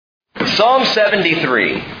Psalm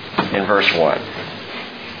 73 in verse 1.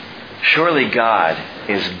 Surely God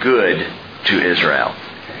is good to Israel,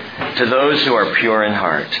 to those who are pure in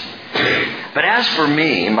heart. But as for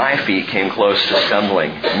me, my feet came close to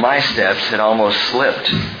stumbling. My steps had almost slipped.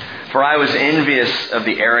 For I was envious of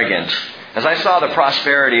the arrogant, as I saw the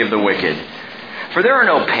prosperity of the wicked. For there are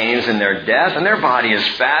no pains in their death, and their body is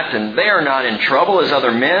fat, and they are not in trouble as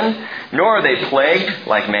other men, nor are they plagued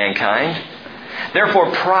like mankind.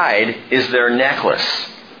 Therefore pride is their necklace.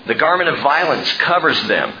 The garment of violence covers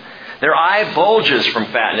them. Their eye bulges from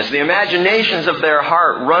fatness. The imaginations of their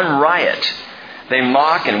heart run riot. They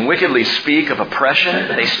mock and wickedly speak of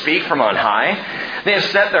oppression. They speak from on high. They have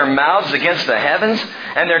set their mouths against the heavens,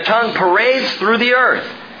 and their tongue parades through the earth.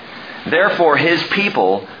 Therefore His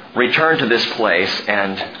people return to this place,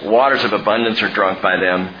 and waters of abundance are drunk by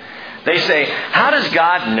them. They say, how does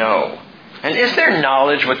God know? And is there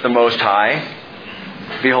knowledge with the Most High?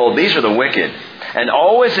 Behold, these are the wicked, and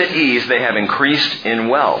always at ease they have increased in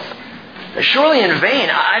wealth. Surely in vain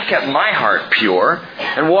I've kept my heart pure,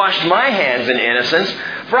 and washed my hands in innocence,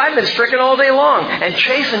 for I've been stricken all day long, and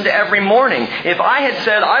chastened every morning. If I had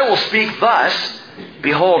said, I will speak thus,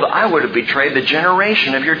 behold, I would have betrayed the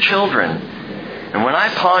generation of your children. And when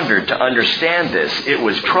I pondered to understand this, it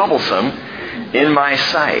was troublesome in my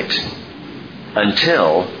sight,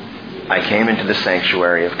 until I came into the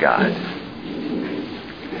sanctuary of God.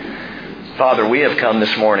 Father, we have come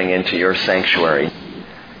this morning into your sanctuary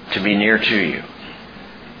to be near to you,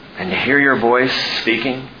 and to hear your voice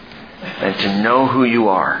speaking, and to know who you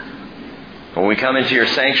are. When we come into your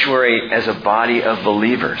sanctuary as a body of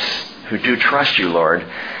believers who do trust you, Lord,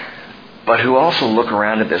 but who also look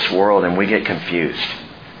around at this world and we get confused,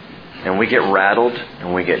 and we get rattled,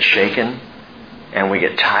 and we get shaken, and we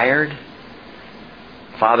get tired.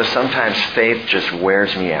 Father, sometimes faith just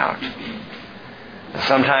wears me out.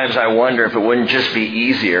 Sometimes I wonder if it wouldn't just be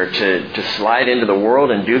easier to slide into the world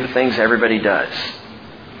and do the things everybody does.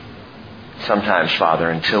 Sometimes, Father,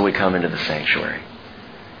 until we come into the sanctuary.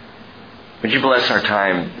 Would you bless our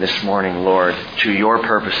time this morning, Lord, to your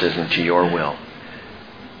purposes and to your will.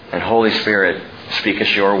 And Holy Spirit, speak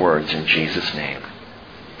us your words in Jesus' name.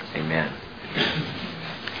 Amen.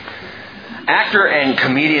 Actor and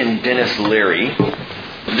comedian Dennis Leary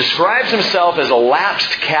describes himself as a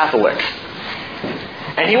lapsed Catholic.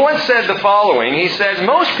 And he once said the following. He said,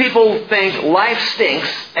 most people think life stinks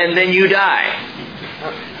and then you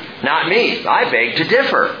die. Not me. I beg to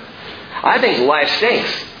differ. I think life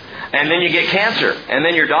stinks. And then you get cancer. And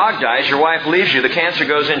then your dog dies. Your wife leaves you. The cancer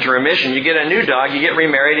goes into remission. You get a new dog. You get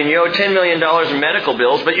remarried. And you owe $10 million in medical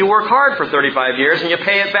bills. But you work hard for 35 years and you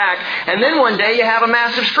pay it back. And then one day you have a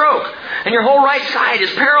massive stroke. And your whole right side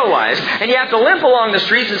is paralyzed. And you have to limp along the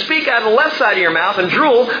streets and speak out of the left side of your mouth and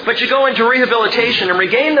drool. But you go into rehabilitation and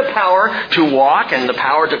regain the power to walk and the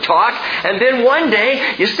power to talk. And then one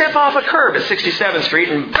day you step off a curb at 67th Street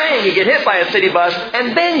and bang, you get hit by a city bus.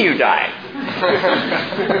 And then you die.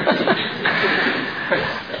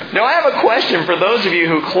 Now I have a question for those of you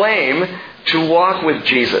who claim to walk with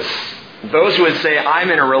Jesus. Those who would say, I'm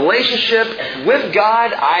in a relationship with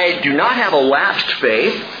God. I do not have a lapsed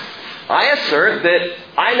faith. I assert that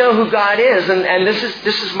I know who God is and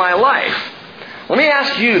this is my life. Let me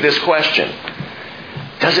ask you this question.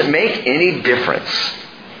 Does it make any difference?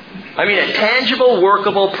 I mean, a tangible,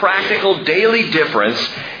 workable, practical, daily difference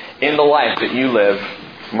in the life that you live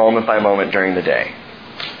moment by moment during the day?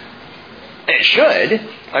 It should.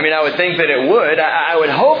 I mean, I would think that it would. I would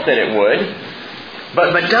hope that it would.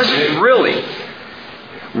 But does it really?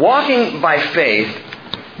 Walking by faith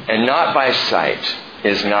and not by sight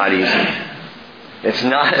is not easy. It's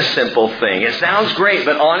not a simple thing. It sounds great,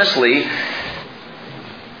 but honestly,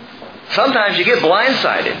 sometimes you get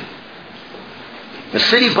blindsided. The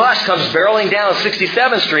city bus comes barreling down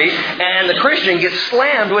 67th Street and the Christian gets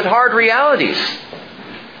slammed with hard realities.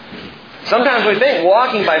 Sometimes we think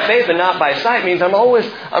walking by faith and not by sight means I'm always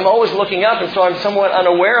looking up, and so I'm somewhat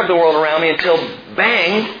unaware of the world around me until,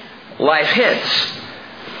 bang, life hits.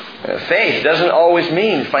 Faith doesn't always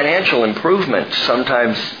mean financial improvement.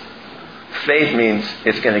 Sometimes faith means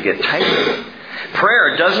it's going to get tighter.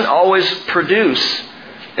 Prayer doesn't always produce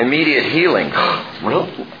immediate healing.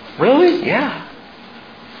 Really? Yeah.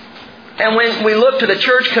 And when we look to the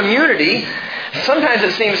church community, sometimes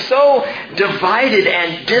it seems so divided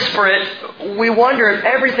and disparate, we wonder if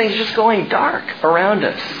everything's just going dark around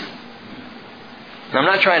us. And I'm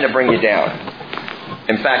not trying to bring you down.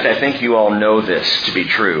 In fact, I think you all know this to be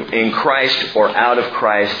true. In Christ or out of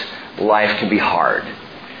Christ, life can be hard.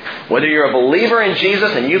 Whether you're a believer in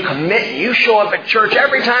Jesus and you commit, you show up at church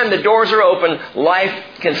every time the doors are open, life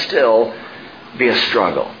can still be a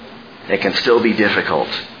struggle. It can still be difficult.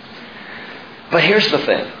 But here's the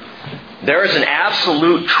thing. There is an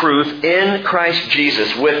absolute truth in Christ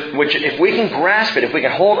Jesus, which if we can grasp it, if we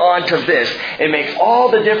can hold on to this, it makes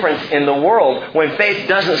all the difference in the world when faith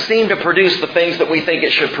doesn't seem to produce the things that we think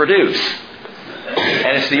it should produce.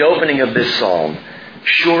 And it's the opening of this psalm.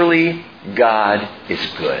 Surely God is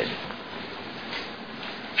good.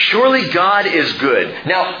 Surely God is good.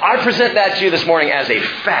 Now, I present that to you this morning as a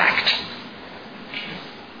fact.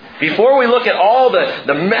 Before we look at all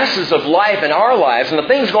the messes of life in our lives and the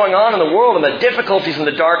things going on in the world and the difficulties and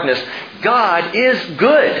the darkness, God is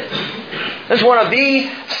good. This is one of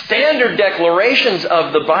the standard declarations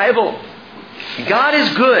of the Bible. God is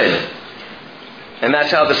good. And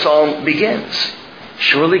that's how the psalm begins.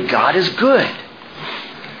 Surely God is good.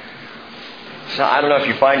 So I don't know if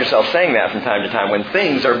you find yourself saying that from time to time when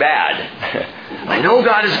things are bad. I know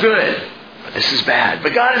God is good, but this is bad.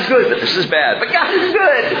 But God is good, but this is bad. But God is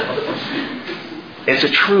good. It's a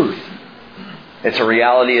truth. It's a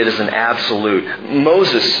reality. It is an absolute.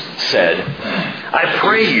 Moses said, I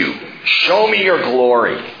pray you, show me your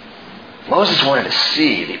glory. Moses wanted to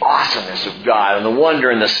see the awesomeness of God and the wonder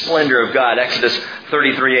and the splendor of God. Exodus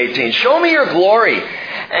 33:18. Show me your glory.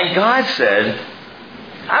 And God said,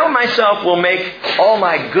 I myself will make all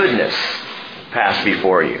my goodness pass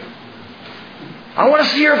before you. I want to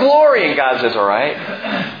see your glory. And God says, all right,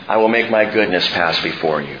 I will make my goodness pass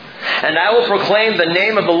before you. And I will proclaim the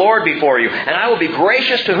name of the Lord before you. And I will be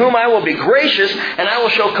gracious to whom I will be gracious. And I will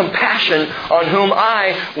show compassion on whom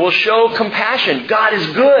I will show compassion. God is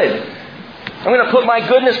good. I'm going to put my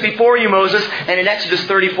goodness before you, Moses. And in Exodus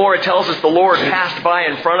 34, it tells us the Lord passed by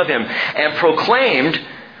in front of him and proclaimed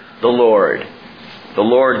the Lord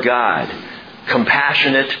God,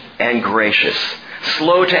 compassionate and gracious,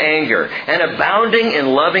 slow to anger, and abounding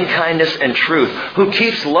in loving kindness and truth, who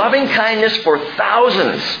keeps loving kindness for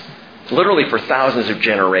thousands, literally for thousands of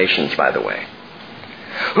generations, by the way,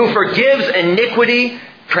 who forgives iniquity,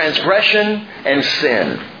 transgression, and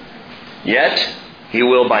sin. Yet he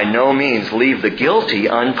will by no means leave the guilty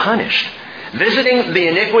unpunished, visiting the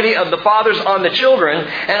iniquity of the fathers on the children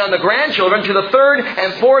and on the grandchildren to the third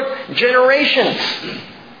and fourth generations.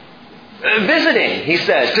 Visiting, he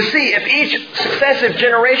says, to see if each successive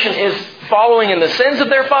generation is following in the sins of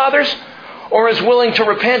their fathers or is willing to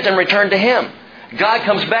repent and return to Him. God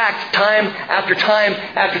comes back time after time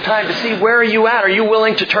after time to see, where are you at? Are you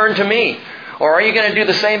willing to turn to me? Or are you going to do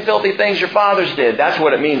the same filthy things your fathers did? That's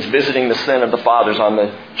what it means, visiting the sin of the fathers on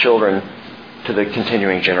the children to the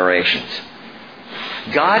continuing generations.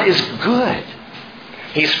 God is good.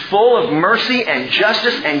 He's full of mercy and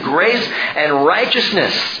justice and grace and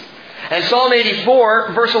righteousness. And Psalm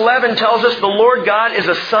 84, verse 11 tells us the Lord God is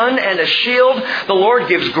a sun and a shield. The Lord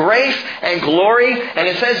gives grace and glory. And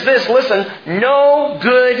it says this, listen, no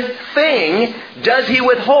good thing does He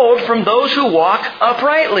withhold from those who walk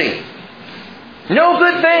uprightly. No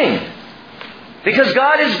good thing. Because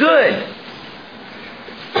God is good.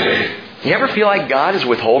 You ever feel like God is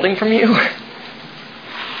withholding from you?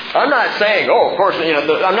 I'm not saying, of course,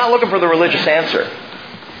 I'm not looking for the religious answer.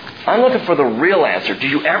 I'm looking for the real answer. Do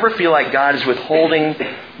you ever feel like God is withholding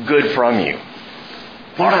good from you?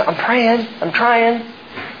 Lord, I'm praying, I'm trying,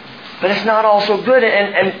 but it's not all so good.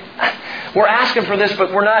 And we're asking for this,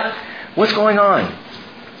 but we're not. What's going on?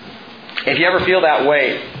 If you ever feel that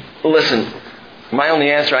way, listen, my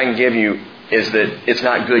only answer I can give you is that it's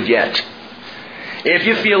not good yet. If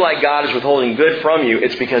you feel like God is withholding good from you,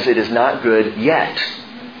 it's because it is not good yet.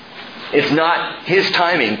 It's not His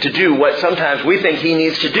timing to do what sometimes we think He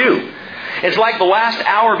needs to do. It's like the last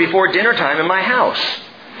hour before dinner time in my house.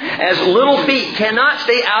 As little feet cannot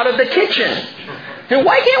stay out of the kitchen. And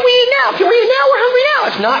why can't we eat now? Can we eat now? We're hungry now.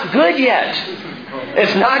 It's not good yet.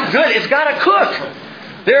 It's not good. It's got to cook.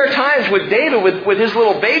 There are times with David, with his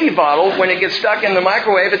little baby bottle, when it gets stuck in the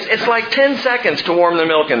microwave, it's like 10 seconds to warm the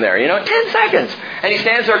milk in there. 10 seconds. And he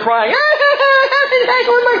stands there crying.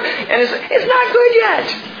 And it's not good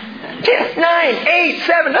yet. 10, 9, 8,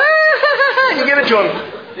 7. You give it to him.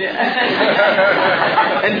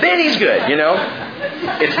 And then he's good,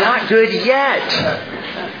 It's not good yet.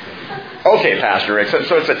 Okay, Pastor Rick,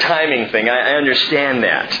 so it's a timing thing. I understand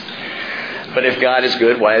that. But if God is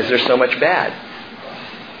good, why is there so much bad?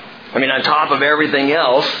 On top of everything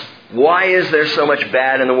else, why is there so much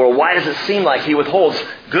bad in the world? Why does it seem like He withholds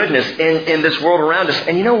goodness in this world around us?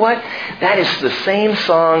 And you know what? That is the same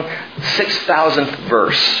song, 6,000th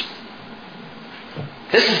verse.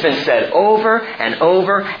 This has been said over and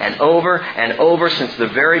over and over and over since the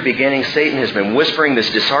very beginning. Satan has been whispering this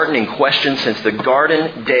disheartening question since the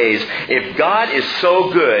garden days. If God is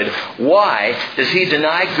so good, why does He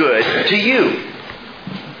deny good to you?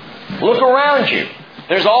 Look around you.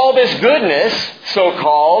 There's all this goodness,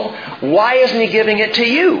 so-called. Why isn't He giving it to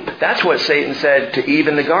you? That's what Satan said to Eve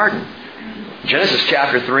in the garden. Genesis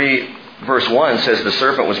chapter 3, verse 1 says the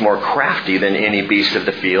serpent was more crafty than any beast of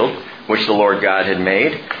the field, which the Lord God had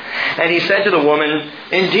made. And he said to the woman,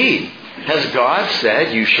 indeed, has God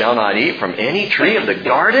said, you shall not eat from any tree of the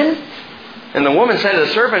garden? And the woman said to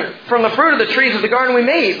the serpent, from the fruit of the trees of the garden we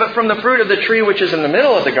may eat, but from the fruit of the tree which is in the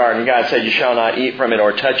middle of the garden, God said, you shall not eat from it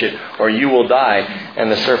or touch it, or you will die.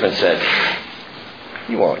 And the serpent said,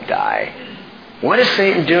 you won't die. What is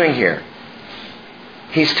Satan doing here?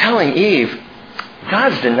 He's telling Eve,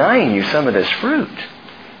 God's denying you some of this fruit.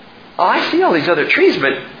 Oh, I see all these other trees,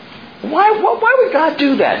 but why would God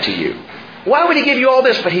do that to you? Why would He give you all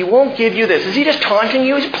this, but He won't give you this? Is He just taunting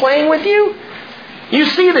you? He's playing with you? You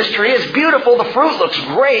see this tree, it's beautiful, the fruit looks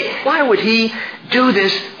great. Why would He do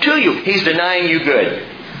this to you? He's denying you good.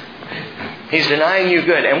 He's denying you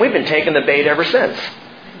good. And we've been taking the bait ever since.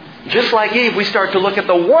 Just like Eve, we start to look at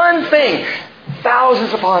the one thing,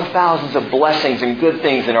 thousands upon thousands of blessings and good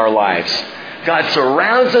things in our lives God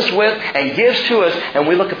surrounds us with and gives to us, and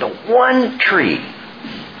we look at the one tree.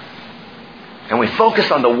 And we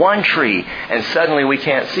focus on the one tree, and suddenly we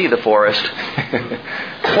can't see the forest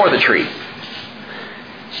or the tree.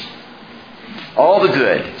 All the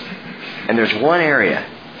good. And there's one area,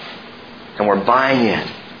 and we're buying in.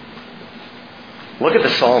 Look at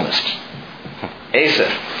the psalmist,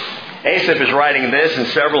 Asaph. Asaph is writing this and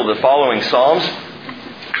several of the following psalms.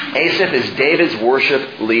 Asaph is David's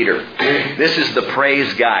worship leader. This is the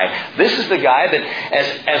praise guy. This is the guy that,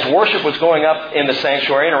 as worship was going up in the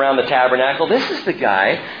sanctuary and around the tabernacle, this is the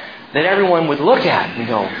guy that everyone would look at and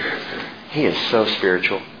go, he is so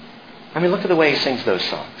spiritual. I mean, look at the way he sings those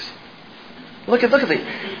songs. Look at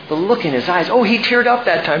the look in his eyes. Oh, he teared up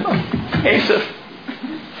that time. Oh, Asaph.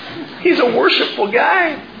 He's a worshipful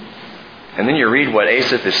guy. And then you read what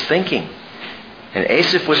Asaph is thinking. And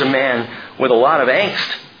Asaph was a man with a lot of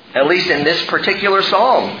angst, at least in this particular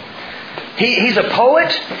psalm. He's a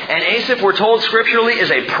poet, and Asaph, we're told scripturally,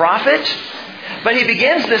 is a prophet. But he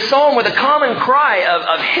begins this psalm with a common cry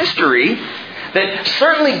of history that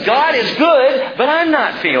certainly God is good, but I'm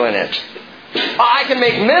not feeling it. I can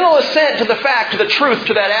make mental assent to the fact, to the truth,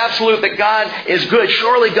 to that absolute that God is good.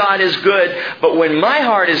 Surely God is good. But when my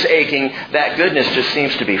heart is aching, that goodness just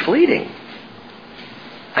seems to be fleeting.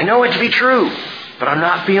 I know it to be true, but I'm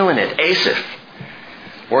not feeling it. Asaph.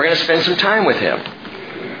 We're going to spend some time with him.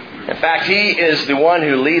 In fact, he is the one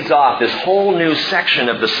who leads off this whole new section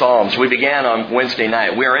of the Psalms. We began on Wednesday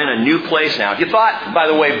night. We are in a new place now. If you thought, by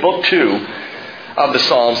the way, book 2 of the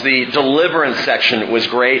Psalms, the deliverance section was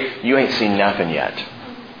great, you ain't seen nothing yet.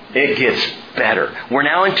 It gets better. We're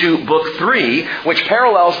now into book 3, which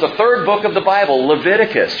parallels the third book of the Bible,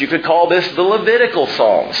 Leviticus. You could call this the Levitical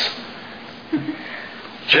Psalms.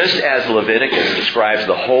 Just as Leviticus describes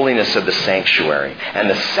the holiness of the sanctuary and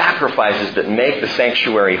the sacrifices that make the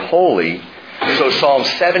sanctuary holy, so Psalms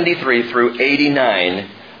 73 through 89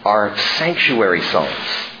 are sanctuary psalms.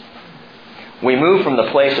 We move from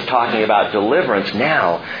the place of talking about deliverance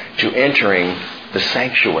now to entering the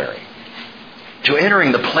sanctuary. To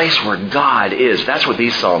entering the place where God is. That's what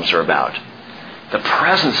these psalms are about. The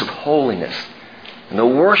presence of holiness and the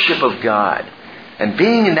worship of God. And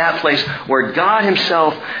being in that place where God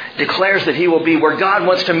Himself declares that He will be, where God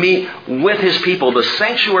wants to meet with His people. The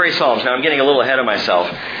sanctuary psalms. Now I'm getting a little ahead of myself.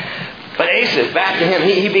 But Asaph, back to him,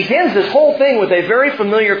 he begins this whole thing with a very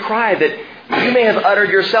familiar cry that you may have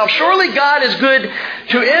uttered yourself. Surely God is good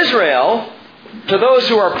to Israel, to those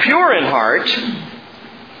who are pure in heart.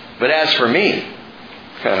 But as for me,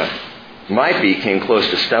 my feet came close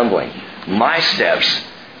to stumbling. My steps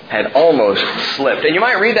had almost slipped. And you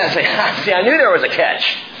might read that and say, see, I knew there was a catch.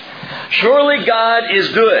 Surely God is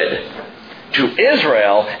good to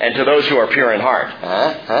Israel and to those who are pure in heart.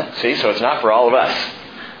 See, so it's not for all of us.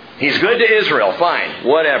 He's good to Israel, fine,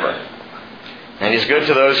 whatever. And He's good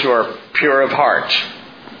to those who are pure of heart,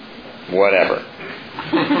 whatever.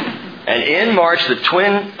 And in march the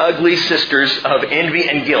twin ugly sisters of envy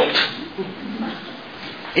and guilt.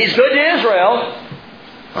 He's good to Israel.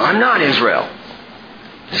 I'm not Israel.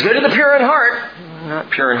 He's good to the pure in heart. I'm not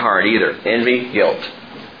pure in heart either. Envy, guilt.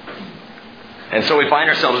 And so we find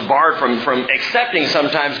ourselves barred from accepting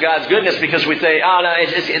sometimes God's goodness because we say, oh no,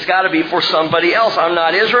 it's got to be for somebody else. I'm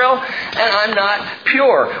not Israel and I'm not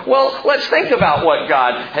pure. Well, let's think about what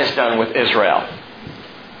God has done with Israel.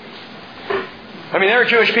 I mean, there are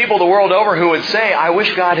Jewish people the world over who would say, I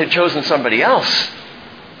wish God had chosen somebody else.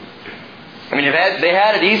 I mean, they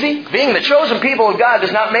had it easy. Being the chosen people of God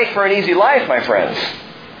does not make for an easy life, my friends.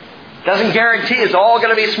 Doesn't guarantee it's all going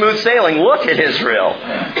to be smooth sailing. Look at Israel.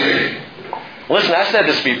 Listen, I've said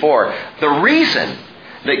this before. The reason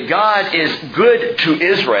that God is good to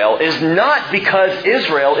Israel is not because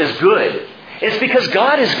Israel is good. It's because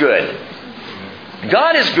God is good.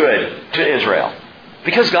 God is good to Israel.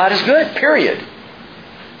 Because God is good, period.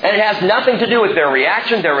 And it has nothing to do with their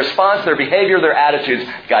reaction, their response, their behavior, their attitudes.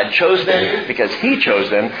 God chose them because He chose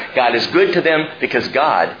them. God is good to them because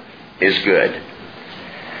God is good.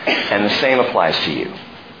 And the same applies to you.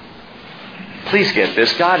 Please get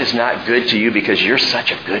this. God is not good to you because you're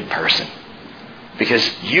such a good person. Because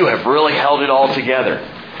you have really held it all together.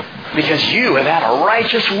 Because you have had a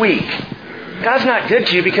righteous week. God's not good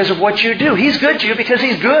to you because of what you do. He's good to you because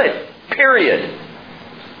He's good. Period.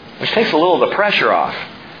 Which takes a little of the pressure off.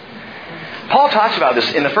 Paul talks about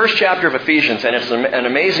this in the first chapter of Ephesians, and it's an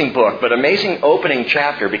amazing book, but amazing opening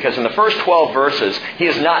chapter, because in the first 12 verses, he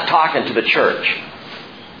is not talking to the church.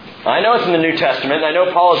 I know it's in the New Testament, and I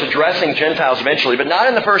know Paul is addressing Gentiles eventually, but not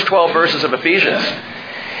in the first 12 verses of Ephesians.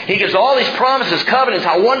 He gives all these promises, covenants,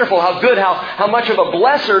 how wonderful, how good, how much of a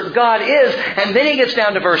blesser God is. And then he gets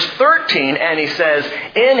down to verse 13, and he says,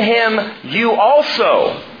 in Him you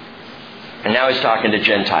also. And now he's talking to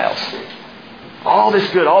Gentiles. All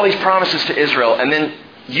this good, all these promises to Israel. And then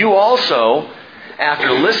you also,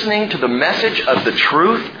 after listening to the message of the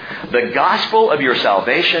truth, the gospel of your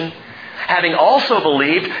salvation, having also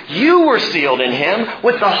believed, you were sealed in Him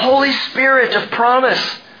with the Holy Spirit of promise,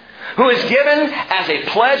 who is given as a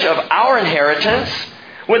pledge of our inheritance,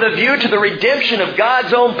 with a view to the redemption of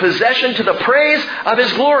God's own possession, to the praise of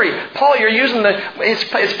His glory. Paul, you're using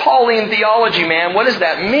it's Pauline theology, man. What does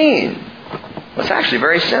that mean? Well, it's actually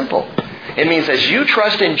very simple. It means as you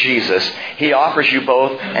trust in Jesus, He offers you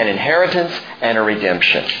both an inheritance and a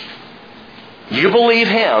redemption. You believe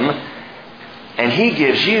Him, and He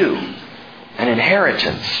gives you an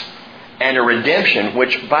inheritance and a redemption,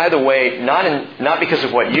 which, by the way, not because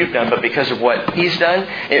of what you've done, but because of what He's done.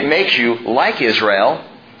 It makes you like Israel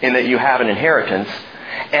in that you have an inheritance,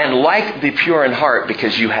 and like the pure in heart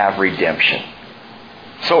because you have redemption.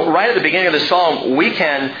 So right at the beginning of the psalm, we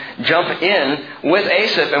can jump in with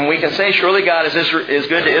Asaph and we can say, surely God is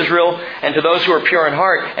good to Israel and to those who are pure in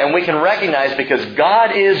heart. And we can recognize because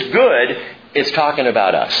God is good, it's talking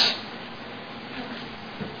about us.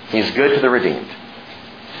 He's good to the redeemed.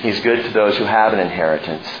 He's good to those who have an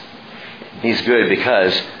inheritance. He's good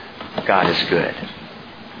because God is good.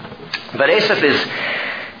 But Asaph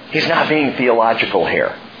he's not being theological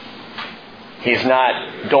here. He's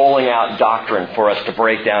not doling out doctrine for us to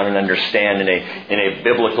break down and understand in a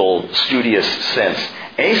biblical, studious sense.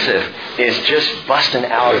 Asaph is just busting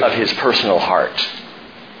out of his personal heart.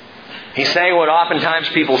 He's saying what oftentimes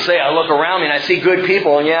people say. I look around me and I see good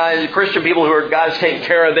people, and Christian people who are God's taking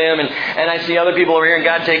care of them, and I see other people over here and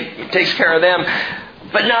God takes care of them,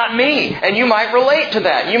 but not me. And you might relate to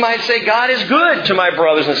that. You might say, God is good to my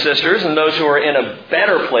brothers and sisters and those who are in a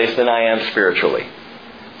better place than I am spiritually.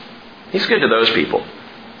 He's good to those people.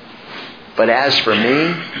 But as for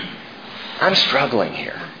me, I'm struggling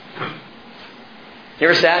here. You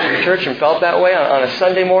ever sat in your church and felt that way on a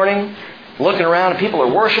Sunday morning? Looking around and people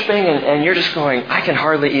are worshiping and you're just going, I can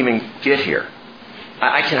hardly even get here.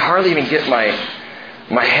 I can hardly even get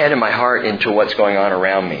my head and my heart into what's going on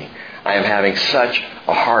around me. I am having such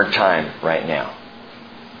a hard time right now.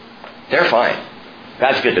 They're fine.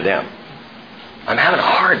 God's good to them. I'm having a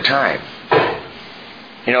hard time.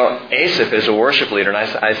 Asaph is a worship leader, and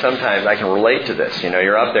I sometimes can relate to this.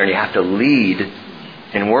 You're up there and you have to lead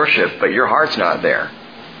in worship, but your heart's not there.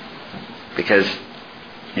 Because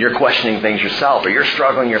you're questioning things yourself, or you're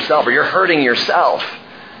struggling yourself, or you're hurting yourself.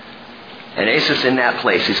 And Asaph's in that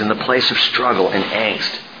place. He's in the place of struggle and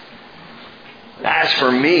angst. As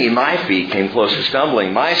for me, my feet came close to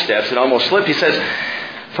stumbling. My steps had almost slipped. He says,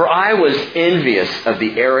 for I was envious of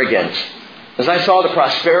the arrogant, as I saw the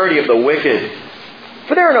prosperity of the wicked.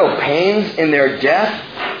 For there are no pains in their death,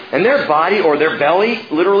 and their body, or their belly,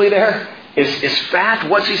 literally there, is fat.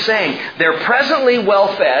 What's he saying? They're presently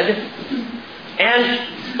well fed,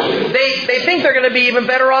 and they think they're going to be even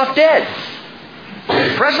better off dead.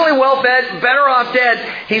 Presently well fed, better off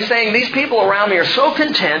dead. He's saying these people around me are so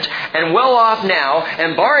content and well off now,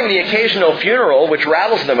 and barring the occasional funeral, which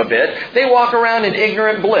rattles them a bit, they walk around in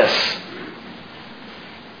ignorant bliss.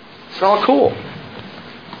 It's all cool.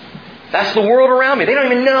 That's the world around me. They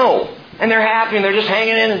don't even know. And they're happy and they're just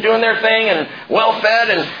hanging in and doing their thing and well fed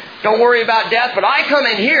and don't worry about death. But I come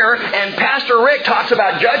in here and Pastor Rick talks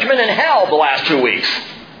about judgment and hell the last 2 weeks.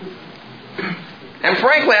 And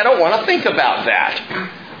frankly, I don't want to think about that.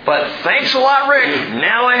 But thanks a lot, Rick.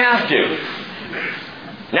 Now I have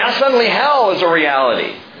to. Now suddenly hell is a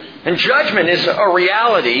reality. And judgment is a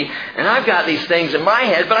reality, and I've got these things in my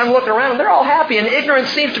head, but I'm looking around and they're all happy, and ignorance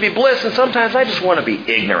seems to be bliss, and sometimes I just want to be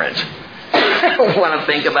ignorant. I don't want to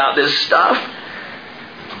think about this stuff.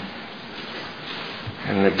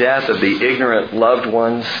 And the death of the ignorant loved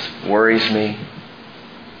ones worries me.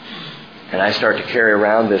 And I start to carry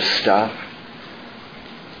around this stuff.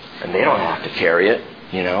 And they don't have to carry it,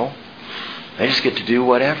 you know. They just get to do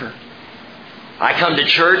whatever. I come to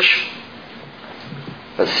church,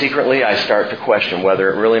 but secretly I start to question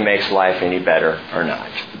whether it really makes life any better or not.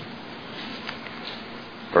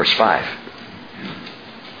 Verse 5.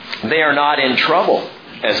 They are not in trouble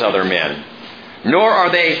as other men, nor are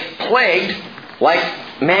they plagued like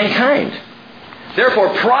mankind.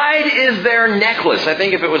 Therefore, pride is their necklace. I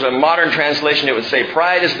think if it was a modern translation, it would say,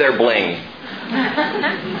 pride is their bling.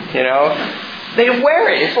 You know? They wear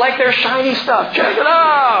it. It's like their shiny stuff. Check it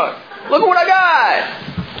out. Look at what I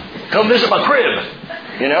got. Come visit my crib.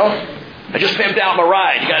 You know? I just pimped out my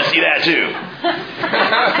ride. You got to see that too.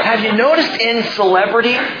 Have you noticed in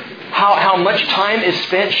celebrity how much time is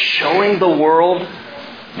spent showing the world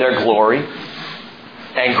their glory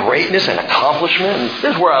and greatness and accomplishment? And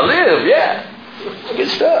this is where I live. Yeah. Good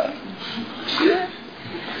stuff. See that?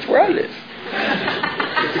 That's where I live.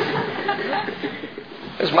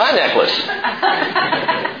 It's my necklace.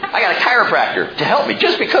 I got a chiropractor to help me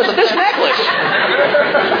just because of this necklace.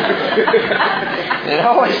 You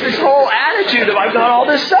know, it's this whole attitude of I've got all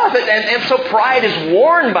this stuff. And so pride is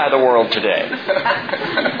worn by the world today.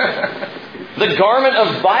 The garment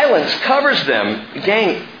of violence covers them.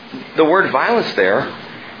 Gang, the word violence there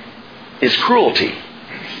is cruelty.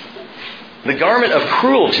 The garment of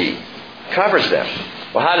cruelty covers them.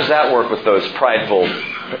 Well, how does that work with those prideful?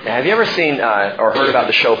 Have you ever seen or heard about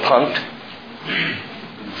the show Punk'd?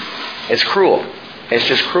 It's cruel. It's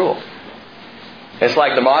just cruel. It's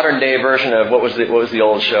like the modern day version of what was the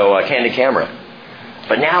old show, Candid Camera.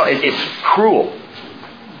 But now it's cruel.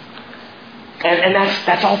 And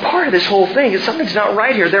that's all part of this whole thing. Something's not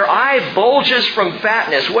right here. Their eye bulges from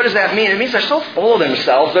fatness. What does that mean? It means they're so full of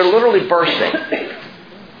themselves, they're literally bursting.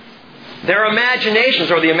 Their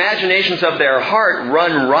imaginations, or the imaginations of their heart,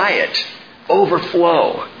 run riot,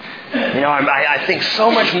 overflow. You know, I think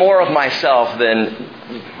so much more of myself than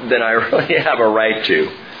I really have a right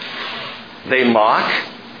to. They mock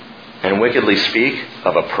and wickedly speak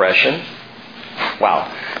of oppression.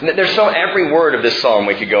 Wow. There's every word of this psalm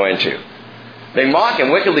we could go into. They mock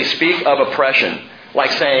and wickedly speak of oppression,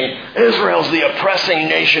 like saying, Israel's the oppressing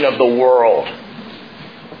nation of the world.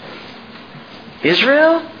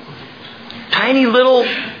 Israel? Tiny little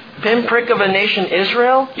pinprick of a nation,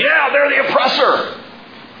 Israel? Yeah, they're the oppressor.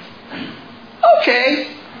 Okay,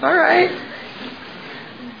 all right.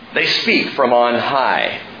 They speak from on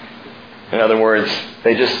high. In other words,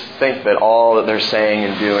 they just think that all that they're saying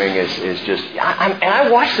and doing is just... And I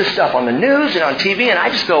watch this stuff on the news and on TV, and I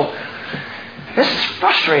just go, this is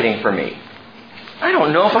frustrating for me. I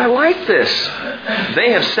don't know if I like this.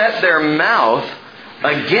 They have set their mouth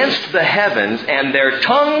against the heavens, and their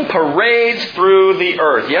tongue parades through the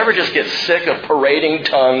earth. You ever just get sick of parading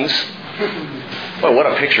tongues? Well, what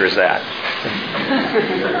a picture is that?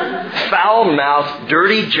 Foul-mouthed,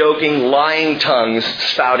 dirty, joking, lying tongues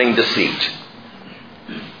spouting deceit.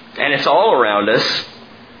 And it's all around us.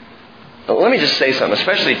 But let me just say something,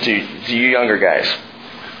 especially to you younger guys.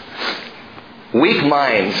 Weak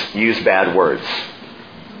minds use bad words.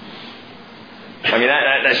 I mean,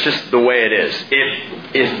 that's just the way it is.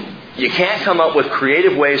 If you can't come up with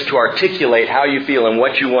creative ways to articulate how you feel and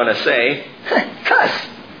what you want to say, cuss.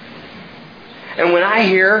 And when I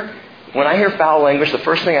hear foul language, the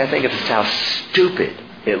first thing I think of is how stupid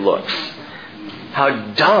it looks. How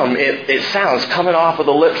dumb it sounds coming off of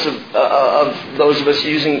the lips of those of us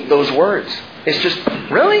using those words. It's just,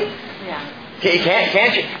 really? Yeah.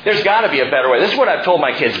 Can't you? There's got to be a better way. This is what I've told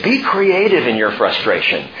my kids. Be creative in your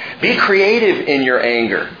frustration. Be creative in your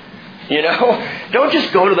anger. You know? Don't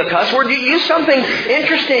just go to the cuss word. You use something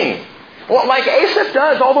interesting. Well, like Asaph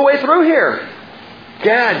does all the way through here.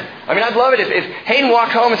 Gad. I mean, I'd love it if Hayden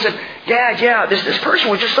walked home and said, Gad, yeah, this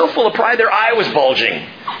person was just so full of pride their eye was bulging.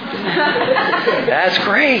 That's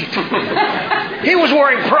great. He was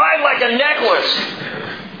wearing pride like a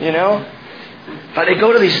necklace. You know? But they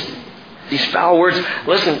go to these foul words.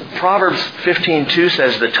 Listen, Proverbs 15:2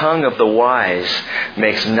 says, the tongue of the wise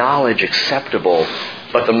makes knowledge acceptable,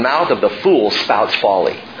 but the mouth of the fool spouts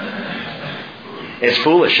folly. It's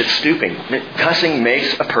foolish. It's stooping. Cussing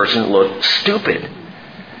makes a person look stupid.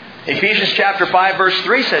 Ephesians chapter 5 verse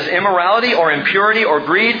 3 says, immorality or impurity or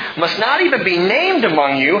greed must not even be named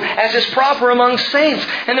among you, as is proper among saints.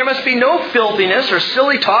 And there must be no filthiness or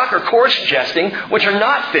silly talk or coarse jesting, which are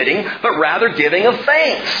not fitting, but rather giving of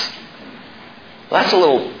thanks. Well, that's a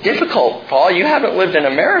little difficult, Paul. You haven't lived in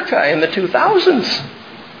America in the 2000s.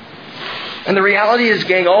 And the reality is,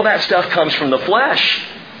 gang, all that stuff comes from the flesh.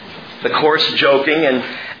 The coarse joking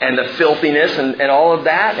and the filthiness and all of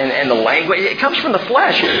that and the language. It comes from the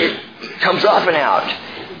flesh. It comes up and out.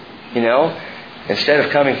 You know? Instead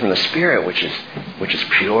of coming from the Spirit, which is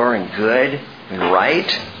pure and good and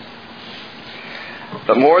right.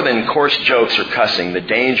 But more than coarse jokes or cussing, the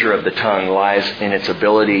danger of the tongue lies in its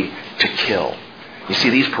ability to kill. You see,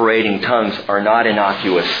 these parading tongues are not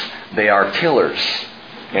innocuous. They are killers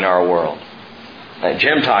in our world.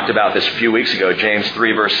 Jim talked about this a few weeks ago, James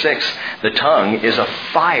 3 verse 6. The tongue is a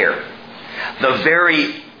fire. The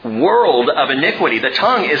very world of iniquity. The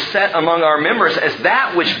tongue is set among our members as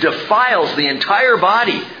that which defiles the entire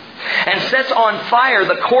body and sets on fire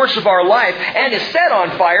the course of our life and is set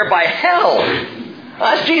on fire by hell.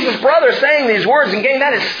 That's Jesus' brother saying these words, and gang,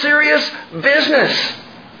 that is serious business.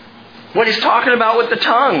 What he's talking about with the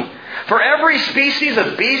tongue. For every species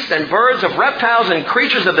of beasts and birds, of reptiles and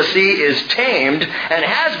creatures of the sea is tamed and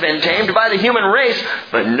has been tamed by the human race,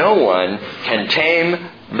 but no one can tame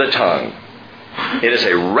the tongue. It is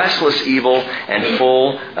a restless evil and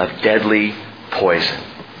full of deadly poison.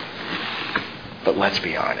 But let's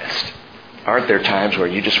be honest. Aren't there times where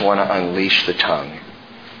you just want to unleash the tongue?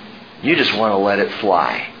 You just want to let it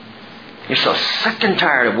fly. You're so sick and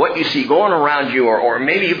tired of what you see going around you, or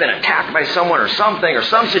maybe you've been attacked by someone or something or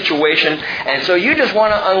some situation, and so you just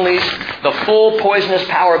want to unleash the full poisonous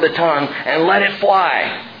power of the tongue and let it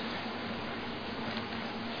fly.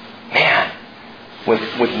 Man,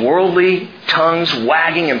 with worldly tongues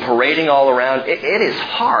wagging and parading all around, it is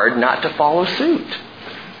hard not to follow suit.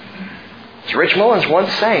 As Rich Mullins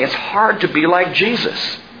once sang, it's hard to be like Jesus.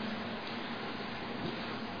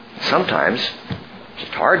 Sometimes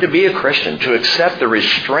it's hard to be a Christian, to accept the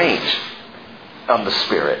restraint of the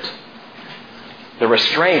Spirit. The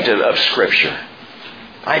restraint of Scripture.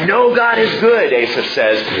 I know God is good, Asaph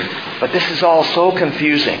says, but this is all so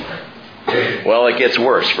confusing. Well, it gets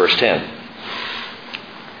worse. Verse 10.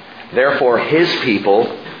 Therefore his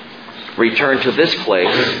people return to this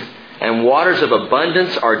place, and waters of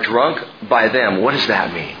abundance are drunk by them. What does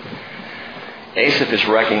that mean? Asaph is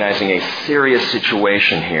recognizing a serious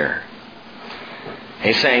situation here.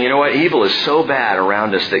 He's saying, you know what? Evil is so bad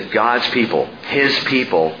around us that God's people, His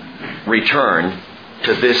people, return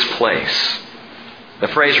to this place. The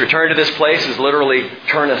phrase return to this place is literally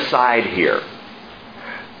turn aside here.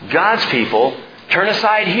 God's people turn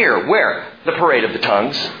aside here. Where? The parade of the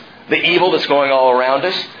tongues. The evil that's going all around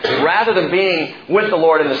us. Rather than being with the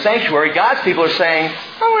Lord in the sanctuary, God's people are saying,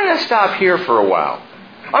 I'm going to stop here for a while.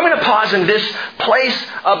 I'm going to pause in this place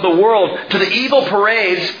of the world to the evil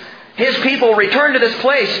parades. His people return to this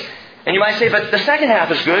place. And you might say, but the second half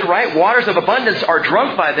is good, right? Waters of abundance are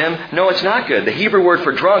drunk by them. No, it's not good. The Hebrew word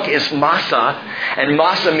for drunk is masa. And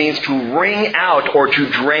masa means to wring out or to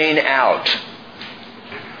drain out.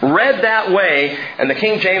 Read that way, and the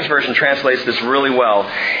King James Version translates this really well.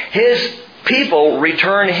 His people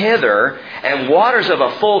return hither, and waters of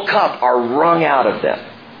a full cup are wrung out of them.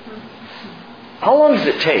 How long does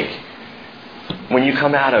it take when you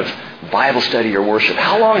come out of Bible study or worship?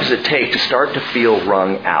 How long does it take to start to feel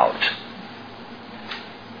wrung out?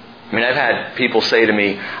 I mean, I've had people say to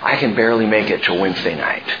me, I can barely make it till Wednesday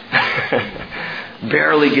night.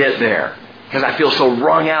 Barely get there. Because I feel so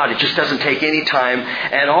wrung out, it just doesn't take any time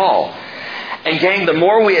at all. And gang, the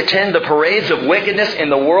more we attend the parades of wickedness in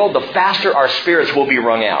the world, the faster our spirits will be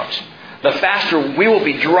wrung out. The faster we will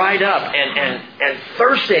be dried up and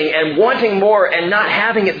thirsting and wanting more and not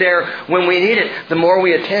having it there when we need it. The more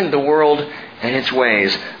we attend the world and its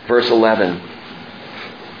ways. Verse 11.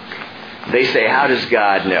 They say, how does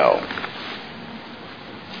God know?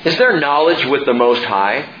 Is there knowledge with the Most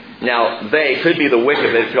High? Now, they could be the wicked,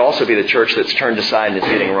 but it could also be the church that's turned aside and is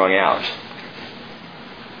getting wrung out.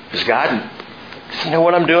 Does He know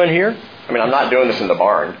what I'm doing here? I mean, I'm not doing this in the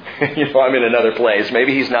barn. I'm in another place.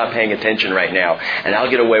 Maybe He's not paying attention right now, and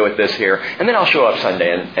I'll get away with this here, and then I'll show up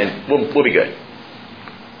Sunday, and we'll be good.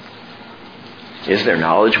 Is there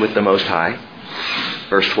knowledge with the Most High?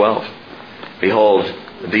 Verse 12. Behold,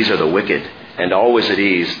 these are the wicked, and always at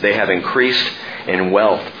ease. They have increased in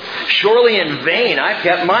wealth. Surely in vain I've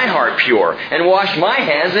kept my heart pure and washed my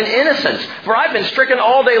hands in innocence. For I've been stricken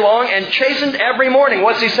all day long and chastened every morning.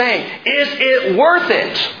 What's he saying? Is it worth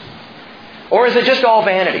it? Or is it just all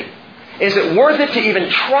vanity? Is it worth it to even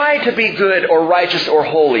try to be good or righteous or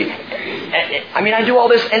holy? I mean, I do all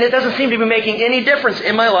this and it doesn't seem to be making any difference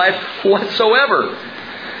in my life whatsoever.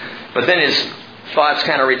 But then his thoughts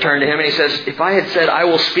kind of return to him and he says, if I had said, I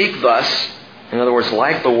will speak thus, in other words,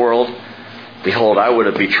 like the world, behold, I would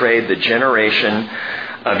have betrayed the generation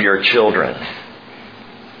of your children.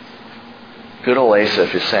 Good old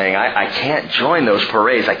Asaph is saying, I can't join those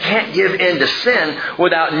parades. I can't give in to sin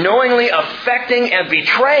without knowingly affecting and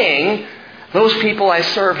betraying those people I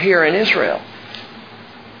serve here in Israel.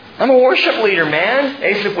 I'm a worship leader, man,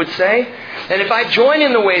 Asaph would say. And if I join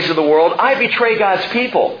in the ways of the world, I betray God's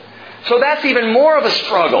people. So that's even more of a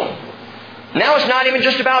struggle. Now it's not even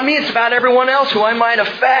just about me, it's about everyone else who I might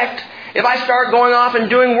affect if I start going off and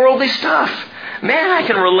doing worldly stuff. Man, I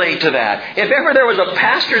can relate to that. If ever there was a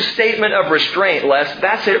pastor's statement of restraint, Les,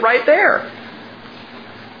 that's it right there.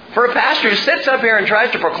 For a pastor who sits up here and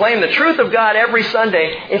tries to proclaim the truth of God every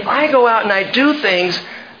Sunday, if I go out and I do things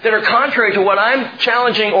that are contrary to what I'm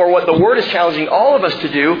challenging or what the Word is challenging all of us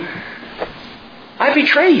to do, I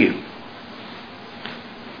betray you.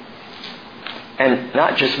 And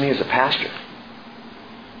not just me as a pastor.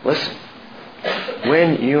 Listen,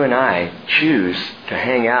 when you and I choose to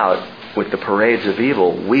hang out with the parades of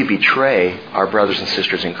evil, we betray our brothers and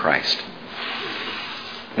sisters in Christ.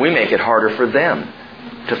 We make it harder for them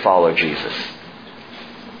to follow Jesus.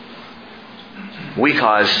 We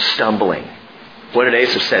cause stumbling. What did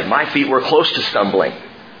Asaph say? My feet were close to stumbling.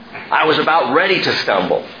 I was about ready to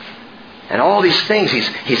stumble. And all these things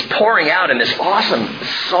he's pouring out in this awesome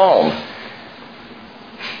psalm.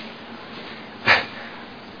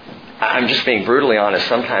 I'm just being brutally honest.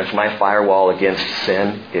 Sometimes my firewall against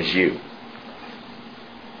sin is you.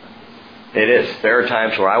 It is. There are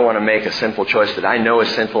times where I want to make a sinful choice that I know is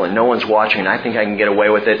sinful and no one's watching and I think I can get away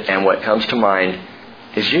with it, and what comes to mind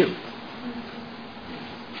is you.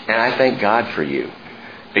 And I thank God for you,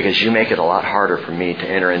 because you make it a lot harder for me to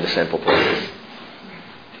enter into sinful places.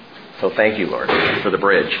 So thank you, Lord, for the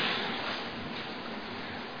bridge.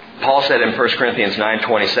 Paul said in 1 Corinthians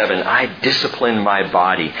 9:27, I discipline my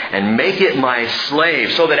body and make it my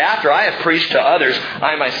slave, so that after I have preached to others,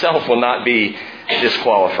 I myself will not be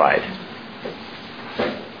disqualified.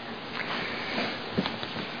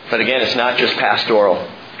 But again, it's not just pastoral.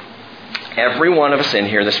 Every one of us in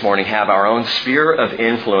here this morning have our own sphere of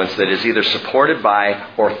influence that is either supported by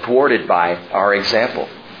or thwarted by our example.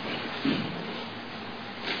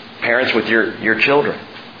 Parents with your children.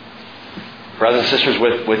 Brothers and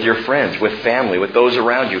sisters with your friends, with family, with those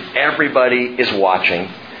around you. Everybody is watching.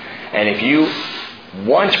 And if you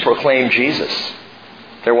once proclaim Jesus,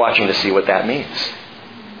 they're watching to see what that means.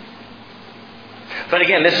 But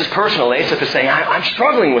again, this is personal. Asaph is saying, I'm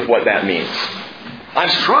struggling with what that means. I'm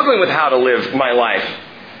struggling with how to live my life.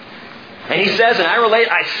 And he says, and I relate,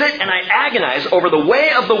 I sit and I agonize over the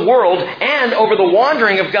way of the world and over the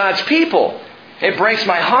wandering of God's people. It breaks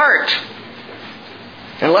my heart.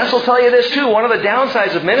 And Les will tell you this too. One of the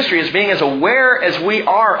downsides of ministry is being as aware as we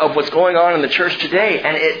are of what's going on in the church today.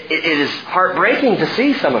 And it is heartbreaking to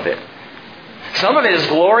see some of it. Some of it is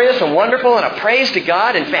glorious and wonderful and a praise to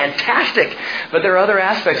God and fantastic. But there are other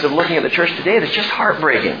aspects of looking at the church today that's just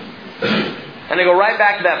heartbreaking. And I go right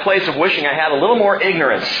back to that place of wishing I had a little more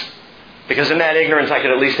ignorance. Because in that ignorance I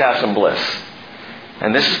could at least have some bliss.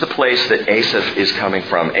 And this is the place that Asaph is coming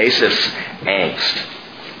from. Asaph's angst.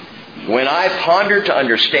 When I pondered to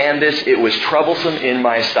understand this, it was troublesome in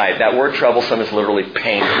my sight. That word troublesome is literally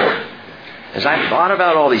painful. As I thought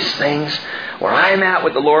about all these things, where I'm at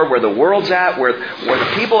with the Lord, where the world's at, where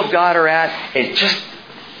the people of God are at,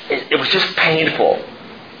 it was just painful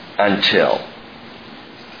until.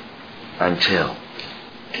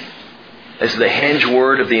 It's the hinge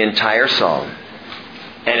word of the entire psalm.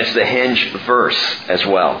 And it's the hinge verse as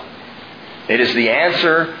well. It is the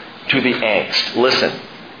answer to the angst. Listen.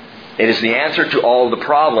 It is the answer to all the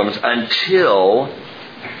problems until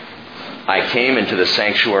I came into the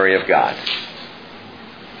sanctuary of God.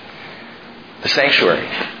 The sanctuary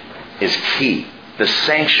is key. The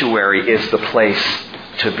sanctuary is the place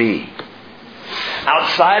to be.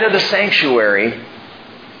 Outside of the sanctuary,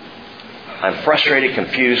 I'm frustrated,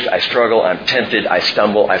 confused, I struggle, I'm tempted, I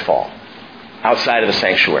stumble, I fall. Outside of the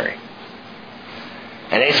sanctuary.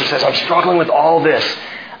 And Asaph says, I'm struggling with all this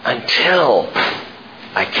until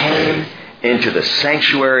I came into the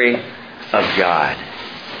sanctuary of God.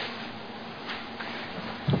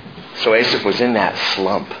 So Asaph was in that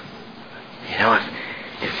slump. You know,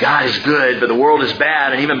 if God is good, but the world is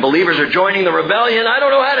bad, and even believers are joining the rebellion, I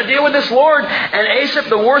don't know how to deal with this, Lord. And Asaph,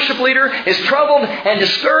 the worship leader, is troubled and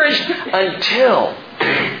discouraged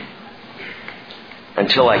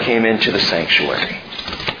until I came into the sanctuary.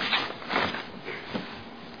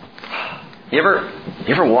 You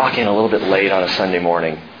ever walk in a little bit late on a Sunday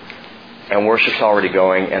morning and worship's already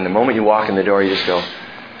going, and the moment you walk in the door, you just go,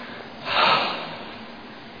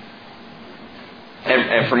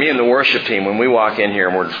 and for me and the worship team, when we walk in here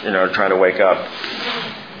and we're trying to wake up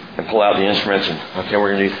and pull out the instruments and, okay,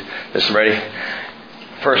 we're going to do this, ready?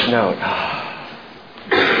 First note.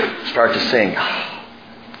 Start to sing.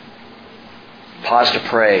 Pause to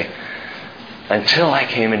pray. Until I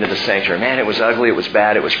came into the sanctuary. Man, it was ugly, it was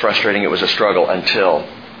bad, it was frustrating, it was a struggle until.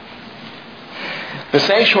 The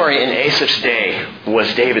sanctuary in Asaph's day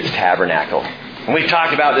was David's tabernacle. And we've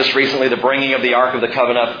talked about this recently, the bringing of the Ark of the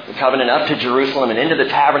Covenant up to Jerusalem and into the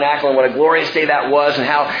tabernacle, and what a glorious day that was, and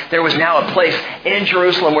how there was now a place in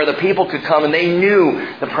Jerusalem where the people could come and they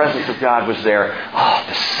knew the presence of God was there. Oh,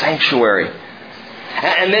 the sanctuary.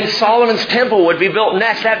 And then Solomon's temple would be built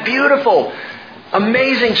next. That beautiful,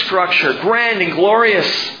 amazing structure, grand and glorious.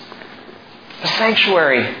 The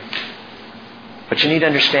sanctuary. But you need to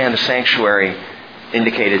understand the sanctuary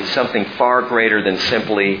indicated something far greater than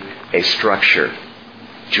simply a structure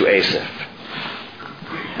to Asaph.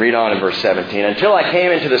 Read on in verse 17. Until I came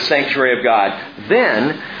into the sanctuary of God,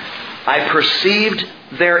 then I perceived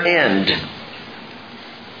their end.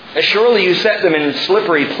 As surely you set them in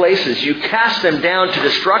slippery places. You cast them down to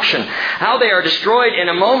destruction. How they are destroyed in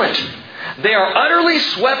a moment. They are utterly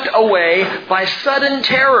swept away by sudden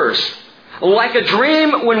terrors. Like a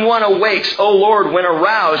dream when one awakes, O Lord, when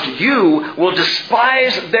aroused, you will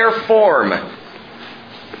despise their form.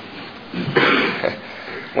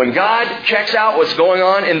 When God checks out what's going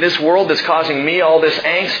on in this world that's causing me all this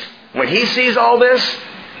angst, when He sees all this,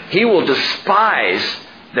 He will despise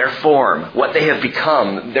their form, what they have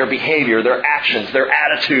become, their behavior, their actions, their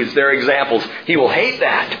attitudes, their examples. He will hate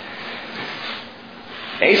that.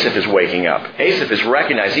 Asaph is waking up. Asaph is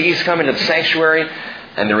recognizing he's come into the sanctuary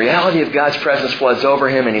and the reality of God's presence floods over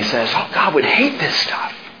him, and he says, oh, God would hate this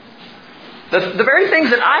stuff. The very things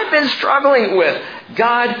that I've been struggling with,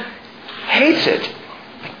 God hates it.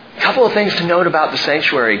 A couple of things to note about the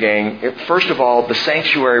sanctuary, gang. First of all, the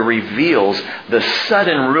sanctuary reveals the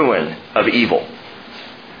sudden ruin of evil.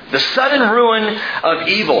 The sudden ruin of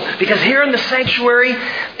evil. Because here in the sanctuary,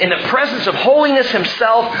 in the presence of holiness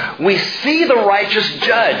Himself, we see the righteous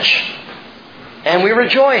judge. And we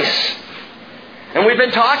rejoice. And we've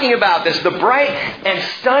been talking about this, the bright and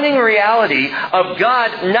stunning reality of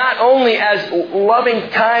God not only as loving,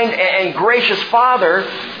 kind, and gracious Father,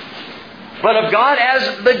 but of God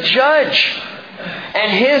as the judge.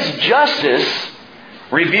 And His justice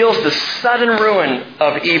reveals the sudden ruin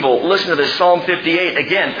of evil. Listen to this, Psalm 58.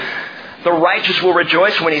 Again, the righteous will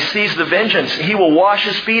rejoice when he sees the vengeance. He will wash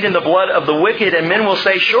his feet in the blood of the wicked, and men will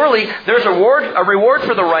say, surely there's a reward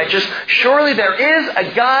for the righteous. Surely there is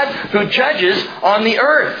a God who judges on the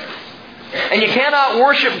earth. And you cannot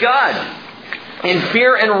worship God in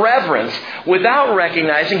fear and reverence without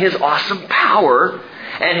recognizing His awesome power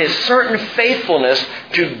and His certain faithfulness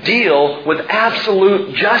to deal with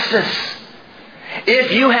absolute justice.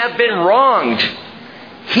 If you have been wronged,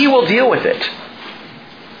 He will deal with it.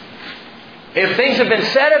 If things have been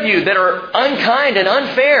said of you that are unkind and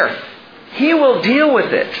unfair, He will deal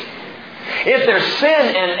with it. If there's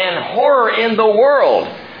sin and horror in the world,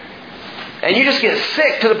 and you just get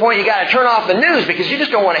sick to the point you got to turn off the news because you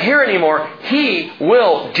just don't want to hear it anymore, He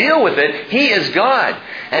will deal with it. He is God.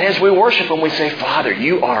 And as we worship Him, we say, Father,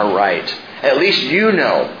 You are right. At least You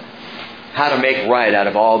know how to make right out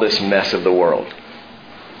of all this mess of the world.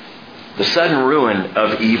 The sudden ruin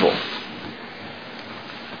of evil.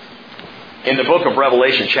 In the book of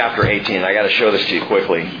Revelation, chapter 18, I got to show this to you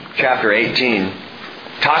quickly. Chapter 18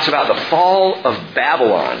 talks about the fall of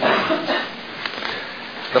Babylon.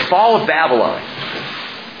 The fall of Babylon.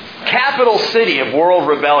 Capital city of world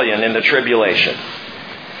rebellion in the tribulation.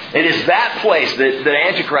 It is that place that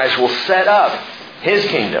Antichrist will set up his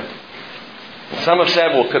kingdom. Some have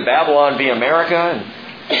said, well, could Babylon be America?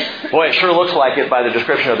 And boy, it sure looks like it by the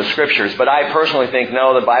description of the Scriptures. But I personally think,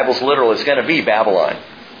 no, the Bible's literal. It's going to be Babylon.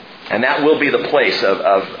 And that will be the place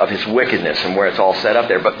of his wickedness and where it's all set up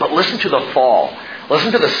there. But listen to the fall.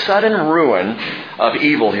 Listen to the sudden ruin of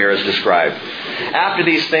evil here as described. After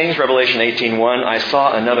these things, Revelation 18:1, I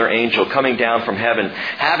saw another angel coming down from heaven,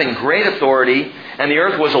 having great authority, and the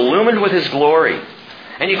earth was illumined with his glory.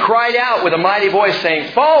 And he cried out with a mighty voice,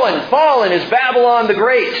 saying, Fallen, fallen is Babylon the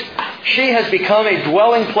Great. She has become a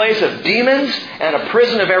dwelling place of demons and a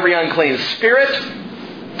prison of every unclean spirit,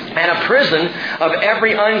 and a prison of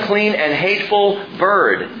every unclean and hateful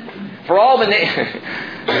bird. For all the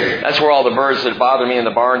that's where all the birds that bother me in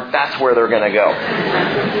the barn, that's where they're going to go.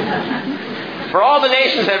 For all the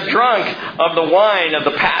nations have drunk of the wine of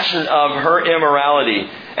the passion of her immorality.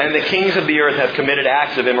 And the kings of the earth have committed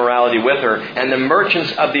acts of immorality with her, and the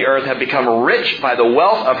merchants of the earth have become rich by the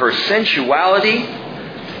wealth of her sensuality.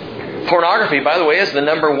 Pornography, by the way, is the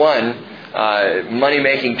number one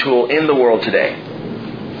money-making tool in the world today.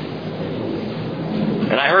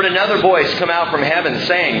 And I heard another voice come out from heaven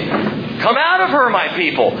saying, "Come out of her, my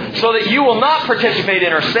people, so that you will not participate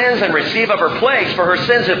in her sins and receive of her plagues, for her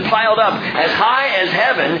sins have piled up as high as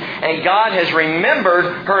heaven, and God has remembered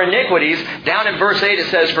her iniquities." Down in verse 8 it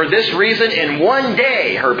says, "For this reason in one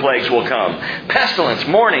day her plagues will come, pestilence,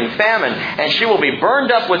 mourning, famine, and she will be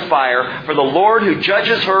burned up with fire, for the Lord who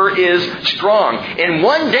judges her is strong." In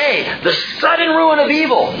one day, the sudden ruin of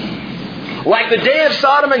evil, like the day of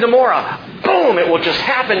Sodom and Gomorrah, boom, it will just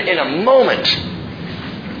happen in a moment.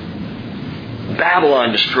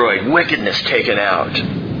 Babylon destroyed, wickedness taken out.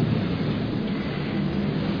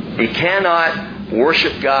 You cannot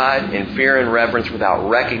worship God in fear and reverence without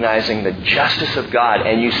recognizing the justice of God.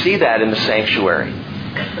 And you see that in the sanctuary.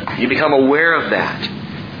 You become aware of that.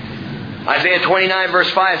 Isaiah 29 verse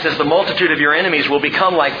 5 says, "The multitude of your enemies will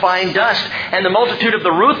become like fine dust, and the multitude of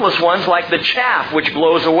the ruthless ones like the chaff which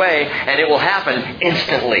blows away, and it will happen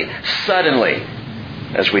instantly, suddenly,"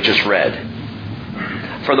 as we just read.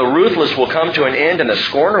 "For the ruthless will come to an end, and the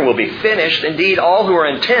scorner will be finished. Indeed, all who are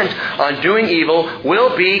intent on doing evil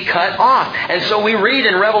will be cut off." And so we read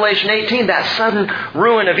in Revelation 18 that sudden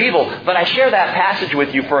ruin of evil. But I share that passage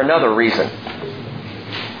with you for another reason.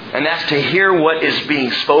 And that's to hear what is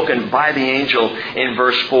being spoken by the angel in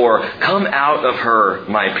verse 4. "Come out of her,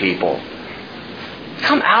 my people.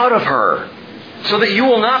 Come out of her, so that you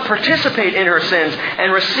will not participate in her sins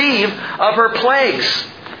and receive of her plagues."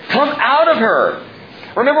 Come out of her.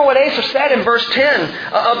 Remember what Asaph said in verse 10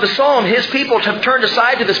 of the psalm. His people have turned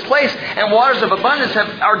aside to this place, and waters of abundance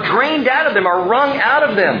are drained out of them, are wrung out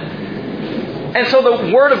of them. And so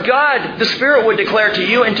the Word of God, the Spirit would declare to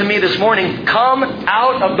you and to me this morning, come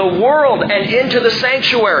out of the world and into the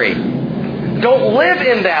sanctuary. Don't live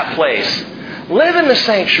in that place. Live in the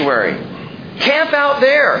sanctuary. Camp out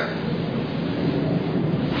there.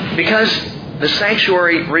 Because the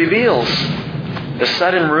sanctuary reveals the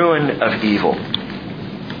sudden ruin of evil.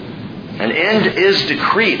 An end is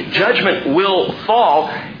decreed. Judgment will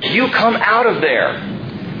fall. You come out of there.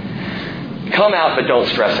 Come out, but don't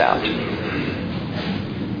stress out.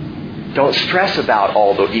 Don't stress about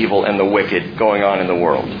all the evil and the wicked going on in the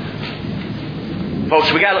world.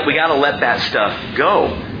 Folks, we got to let that stuff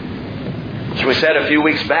go. As we said a few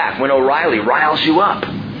weeks back, when O'Reilly riles you up.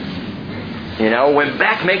 When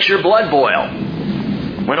Beck makes your blood boil.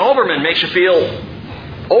 When Oberman makes you feel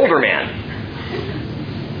older man.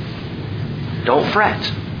 Don't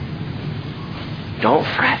fret. Don't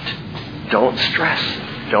fret. Don't stress.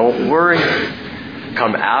 Don't worry.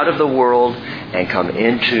 Come out of the world and come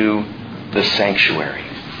into the sanctuary.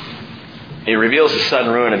 It reveals the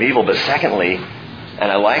sudden ruin of evil, but secondly,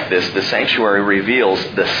 and I like this, the sanctuary reveals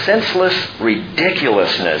the senseless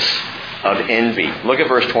ridiculousness of envy. Look at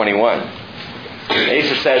verse 21.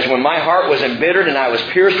 Asaph says, "When my heart was embittered and I was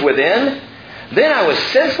pierced within, then I was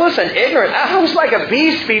senseless and ignorant. I was like a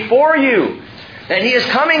beast before you." And he is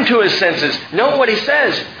coming to his senses. Note what he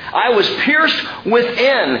says. I was pierced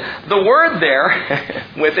within. The word there,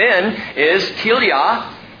 within, is kilia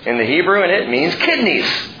in the Hebrew, and it means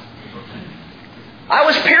kidneys. I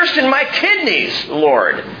was pierced in my kidneys,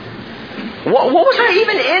 Lord. What was I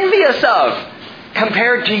even envious of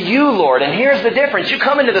compared to you, Lord? And here's the difference. You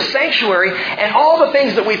come into the sanctuary, and all the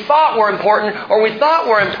things that we thought were important, or we thought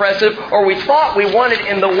were impressive, or we thought we wanted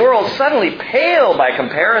in the world suddenly pale by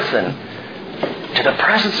comparison to the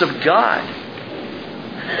presence of God.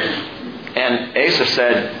 And Asaph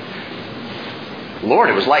said, "Lord,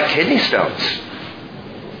 it was like kidney stones.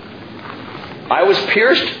 I was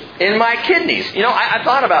pierced in my kidneys." I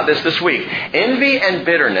thought about this week. Envy and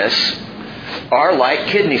bitterness are like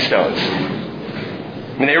kidney stones.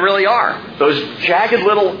 I mean, they really are. Those jagged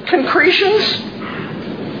little concretions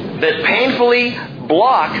that painfully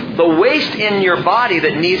block the waste in your body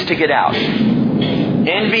that needs to get out.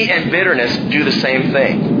 Envy and bitterness do the same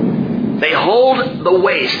thing. They hold the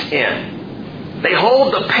waste in. They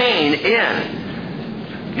hold the pain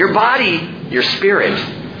in. Your body, your spirit,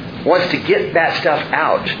 wants to get that stuff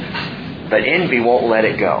out, but envy won't let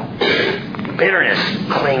it go. Bitterness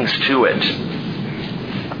clings to it.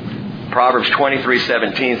 Proverbs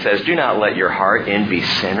 23:17 says, "Do not let your heart envy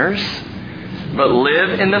sinners, but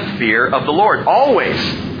live in the fear of the Lord always."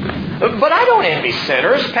 But I don't envy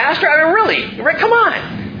sinners, Pastor. I mean, really, Rick, come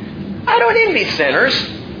on. I don't envy sinners.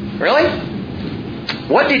 Really?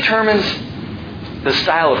 What determines the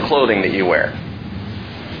style of clothing that you wear?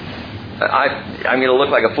 I'm going to look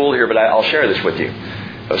like a fool here, but I'll share this with you.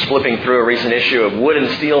 I was flipping through a recent issue of Wood and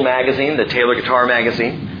Steel magazine, the Taylor Guitar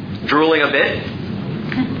magazine, drooling a bit.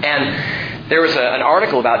 And there was an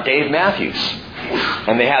article about Dave Matthews.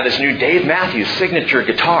 And they have this new Dave Matthews signature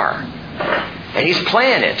guitar. And he's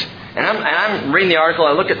playing it. And I'm reading the article,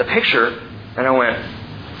 I looked at the picture, and I went,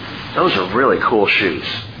 those are really cool shoes.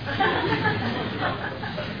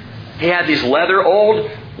 He had these old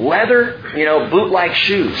leather, boot-like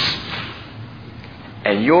shoes.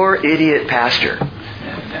 And your idiot pastor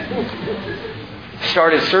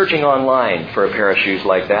started searching online for a pair of shoes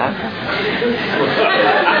like that.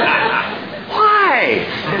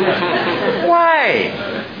 Why?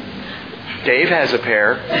 Dave has a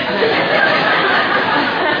pair.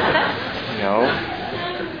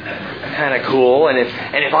 Kind of cool. And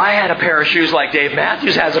if I had a pair of shoes like Dave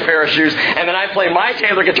Matthews has a pair of shoes, and then I play my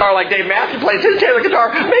Taylor guitar like Dave Matthews plays his Taylor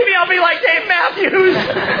guitar, maybe I'll be like Dave Matthews.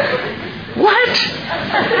 What?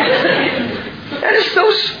 That is so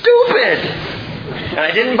stupid. And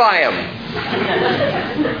I didn't buy them.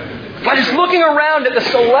 But it's looking around at the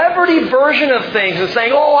celebrity version of things and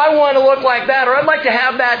saying, oh, I want to look like that, or I'd like to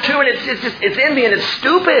have that too, and it's envy and it's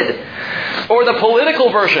stupid. Or the political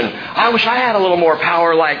version, I wish I had a little more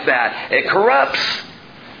power like that. It corrupts.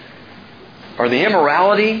 Or the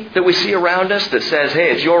immorality that we see around us that says,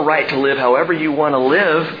 hey, it's your right to live however you want to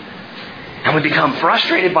live. And we become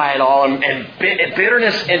frustrated by it all, and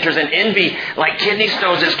bitterness enters, and envy, like kidney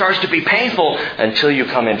stones, it starts to be painful until you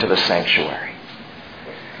come into the sanctuary.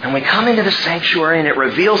 And we come into the sanctuary, and it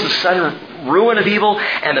reveals the sudden ruin of evil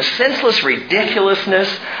and the senseless ridiculousness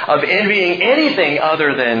of envying anything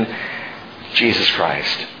other than Jesus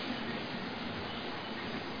Christ.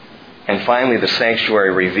 And finally, the sanctuary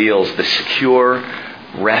reveals the secure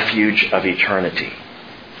refuge of eternity.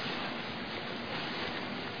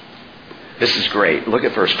 This is great. Look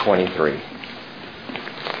at verse 23.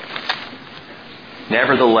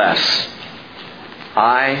 Nevertheless,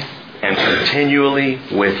 I am continually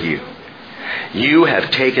with you. You have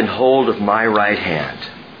taken hold of my right hand.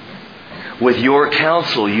 With your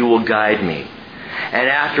counsel you will guide me, and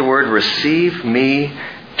afterward receive me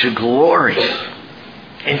to glory.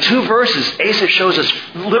 In 2 verses, Asa shows us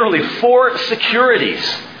literally 4 securities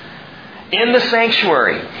in the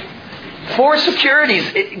sanctuary. 4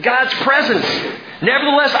 securities. God's presence.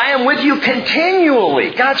 Nevertheless, I am with you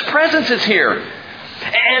continually. God's presence is here.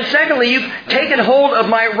 And secondly, you've taken hold of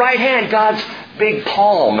my right hand. God's big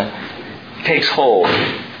palm takes hold.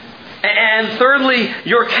 And thirdly,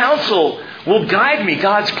 your counsel will guide me.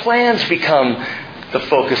 God's plans become the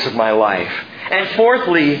focus of my life. And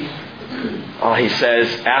fourthly, he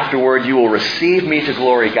says, afterward you will receive me to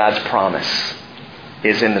glory. God's promise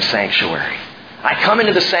is in the sanctuary. I come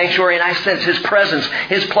into the sanctuary and I sense His presence,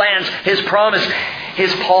 His plans, His promise,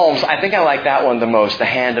 His palms. I think I like that one the most, the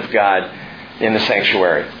hand of God in the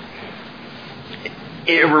sanctuary.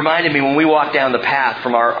 It reminded me when we walk down the path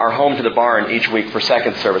from our home to the barn each week for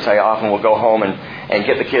second service. I often will go home and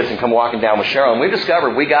get the kids and come walking down with Cheryl. And we've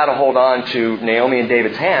discovered we got to hold on to Naomi and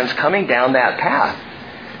David's hands coming down that path.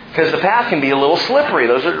 Because the path can be a little slippery.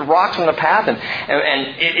 Those are rocks on the path. And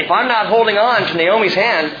if I'm not holding on to Naomi's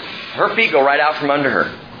hand, her feet go right out from under her.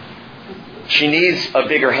 She needs a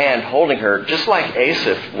bigger hand holding her. Just like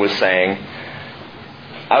Asaph was saying,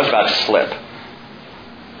 I was about to slip.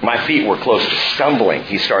 My feet were close to stumbling,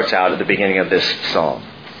 he starts out at the beginning of this psalm.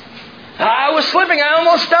 I was slipping. I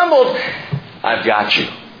almost stumbled. I've got you,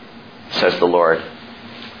 says the Lord.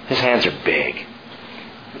 His hands are big.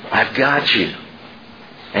 I've got you.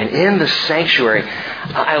 And in the sanctuary,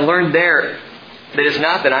 I learned there that it's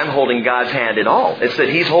not that I'm holding God's hand at all. It's that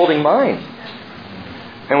He's holding mine.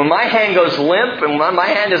 And when my hand goes limp, and when my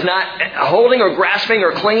hand is not holding or grasping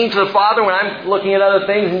or clinging to the Father, when I'm looking at other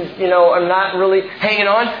things and, I'm not really hanging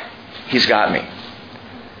on, He's got me.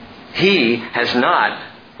 He has not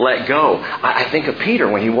let go. I think of Peter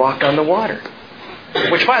when he walked on the water.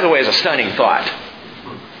 Which, by the way, is a stunning thought.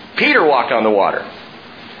 Peter walked on the water.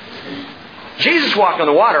 Jesus walked on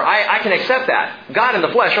the water. I can accept that. God in the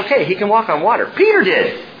flesh, okay, He can walk on water. Peter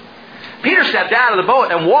did. Peter stepped out of the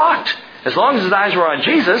boat and walked. As long as his eyes were on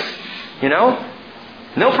Jesus,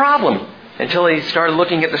 no problem. Until he started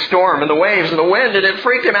looking at the storm and the waves and the wind, and it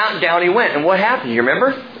freaked him out, and down he went. And what happened? You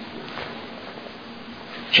remember?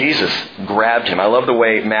 Jesus grabbed him. I love the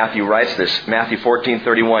way Matthew writes this. Matthew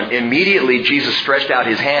 14:31. Immediately Jesus stretched out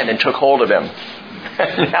His hand and took hold of him.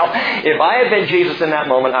 Now, if I had been Jesus in that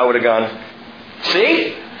moment, I would have gone,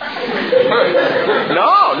 see?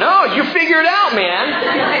 No, you figure it out,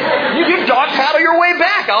 man. You dog paddle your way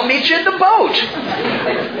back. I'll meet you at the boat.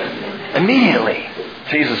 Immediately,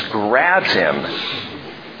 Jesus grabs him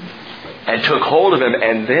and took hold of him,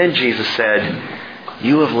 and then Jesus said,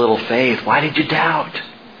 You of little faith, why did you doubt?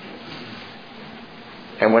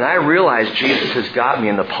 And when I realize Jesus has got me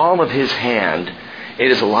in the palm of His hand,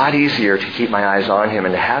 it is a lot easier to keep my eyes on Him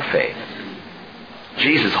and to have faith.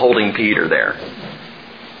 Jesus holding Peter there.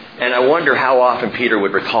 And I wonder how often Peter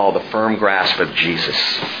would recall the firm grasp of Jesus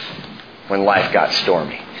when life got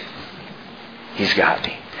stormy. He's got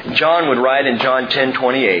me. John would write in John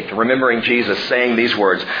 10:28, remembering Jesus saying these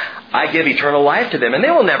words, I give eternal life to them, and they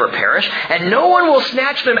will never perish, and no one will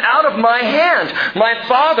snatch them out of my hand. My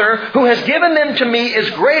Father, who has given them to me, is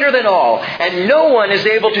greater than all, and no one is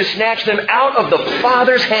able to snatch them out of the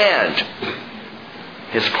Father's hand.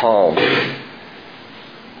 His palm.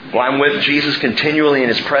 Well, I'm with Jesus continually in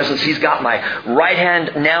His presence. He's got my right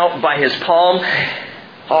hand now by His palm.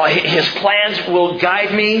 His plans will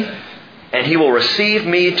guide me, and He will receive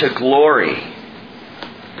me to glory.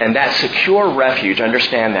 And that secure refuge,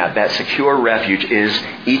 understand that secure refuge is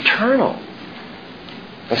eternal.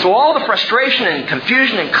 And so all the frustration and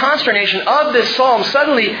confusion and consternation of this psalm,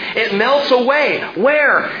 suddenly it melts away.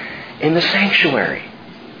 Where? In the sanctuary.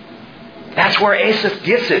 That's where Asaph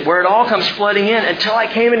gets it, where it all comes flooding in, until I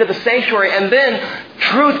came into the sanctuary, and then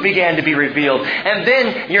truth began to be revealed. And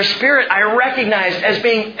then your Spirit I recognized as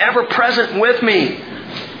being ever present with me.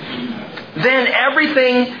 Then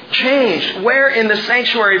everything changed. Where? In the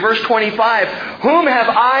sanctuary. Verse 25. Whom have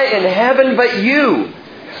I in heaven but you?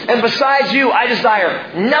 And besides you I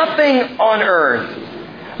desire nothing on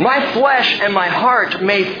earth. My flesh and my heart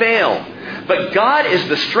may fail, but God is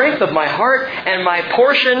the strength of my heart and my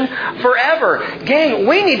portion forever. Gang,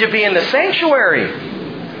 we need to be in the sanctuary.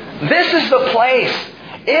 This is the place,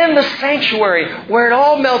 in the sanctuary, where it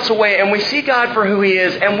all melts away and we see God for who He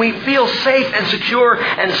is, and we feel safe and secure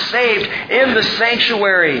and saved in the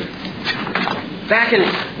sanctuary. Back in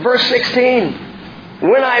verse 16,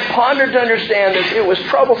 when I pondered to understand this, it was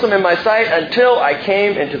troublesome in my sight until I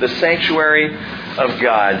came into the sanctuary of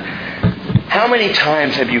God. How many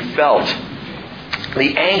times have you felt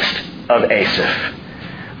the angst of Asaph?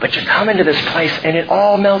 But you come into this place and it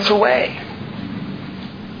all melts away.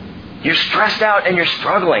 You're stressed out and you're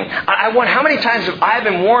struggling. I wonder how many times have I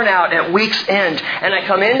been worn out at week's end, and I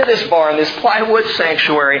come into this barn, this plywood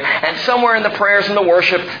sanctuary, and somewhere in the prayers and the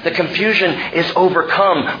worship, the confusion is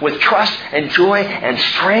overcome with trust and joy and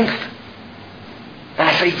strength. And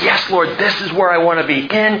I say, yes, Lord, this is where I want to be,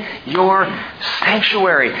 in your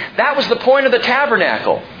sanctuary. That was the point of the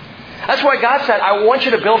tabernacle. That's why God said, I want you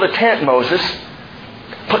to build a tent, Moses.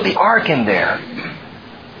 Put the ark in there.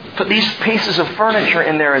 Put these pieces of furniture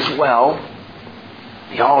in there as well.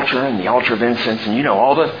 The altar and the altar of incense and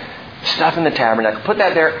all the stuff in the tabernacle. Put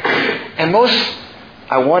that there. And Moses,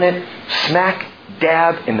 I want it smack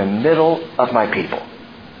dab in the middle of my people.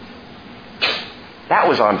 That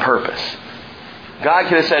was on purpose. God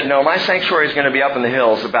could have said, no, my sanctuary is going to be up in the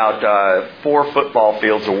hills about 4 football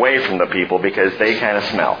fields away from the people because they kind of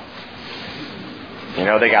smell.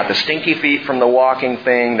 They got the stinky feet from the walking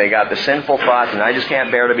thing. They got the sinful thoughts, and I just can't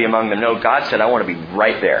bear to be among them. No, God said, I want to be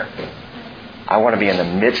right there. I want to be in the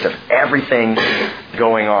midst of everything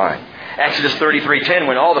going on. Exodus 33:10,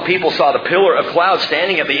 when all the people saw the pillar of cloud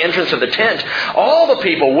standing at the entrance of the tent, all the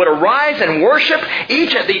people would arise and worship,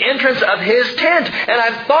 each at the entrance of his tent. And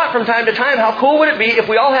I've thought from time to time, how cool would it be if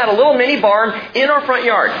we all had a little mini barn in our front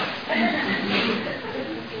yard?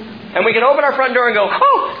 And we can open our front door and go,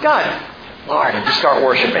 oh, God, Lord, and just start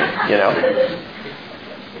worshiping,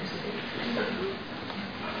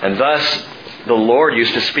 And thus, the Lord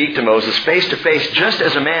used to speak to Moses face to face, just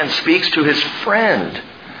as a man speaks to his friend.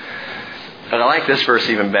 And I like this verse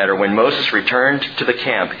even better. When Moses returned to the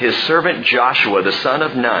camp, his servant Joshua, the son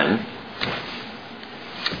of Nun,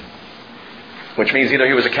 which means either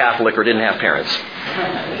he was a Catholic or didn't have parents.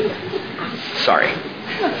 Sorry.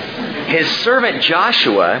 His servant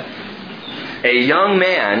Joshua, a young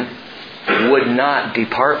man, would not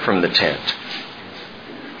depart from the tent.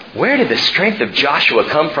 Where did the strength of Joshua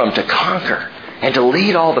come from to conquer and to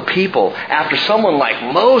lead all the people after someone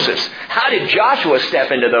like Moses? How did Joshua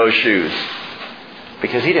step into those shoes?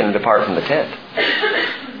 Because he didn't depart from the tent.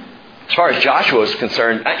 As far as Joshua is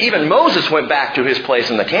concerned, even Moses went back to his place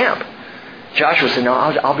in the camp. Joshua said, no,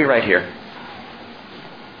 I'll be right here.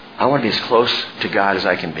 I want to be as close to God as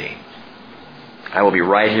I can be. I will be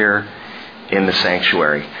right here in the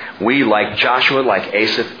sanctuary. We, like Joshua, like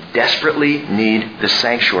Asaph, desperately need the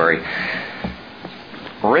sanctuary.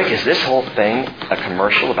 Rick, is this whole thing a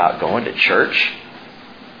commercial about going to church?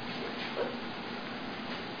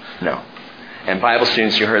 No. And Bible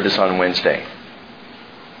students, you heard this on Wednesday.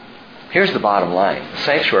 Here's the bottom line. The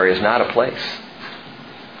sanctuary is not a place.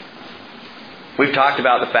 We've talked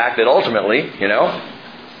about the fact that ultimately,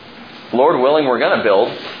 Lord willing, we're going to build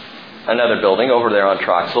another building over there on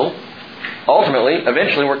Troxel. Ultimately,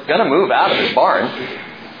 eventually, we're going to move out of this barn.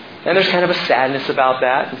 And there's kind of a sadness about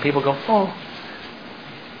that. And people go, oh.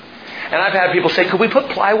 And I've had people say, could we put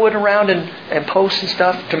plywood around and posts and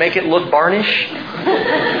stuff to make it look barnish?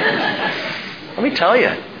 Let me tell you,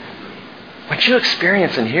 what you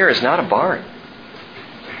experience in here is not a barn.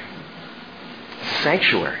 It's a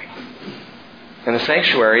sanctuary. And the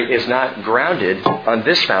sanctuary is not grounded on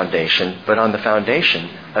this foundation, but on the foundation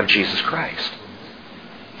of Jesus Christ.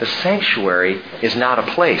 The sanctuary is not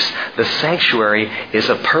a place. The sanctuary is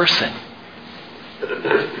a person.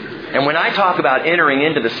 And when I talk about entering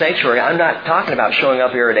into the sanctuary, I'm not talking about showing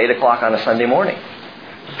up here at 8 o'clock on a Sunday morning.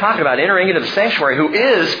 I'm talking about entering into the sanctuary, who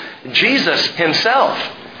is Jesus Himself.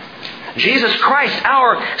 Jesus Christ,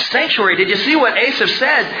 our sanctuary. Did you see what Asaph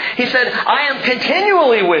said? He said, I am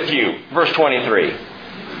continually with you, verse 23.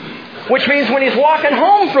 Which means when he's walking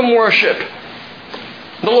home from worship,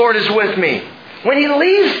 the Lord is with me. When he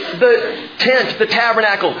leaves the tent, the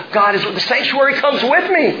tabernacle, God is with the sanctuary, comes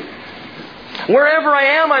with me. Wherever I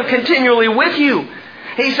am, I'm continually with you.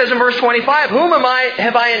 He says in verse 25, whom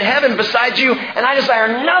have I in heaven besides you, and I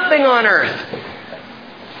desire nothing on earth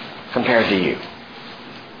compared to you.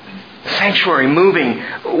 Sanctuary moving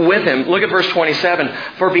with Him. Look at verse 27.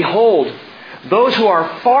 For behold, those who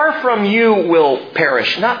are far from you will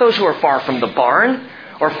perish. Not those who are far from the barn,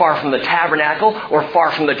 or far from the tabernacle, or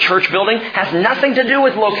far from the church building. Has nothing to do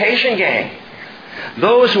with location, gang.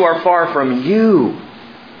 Those who are far from you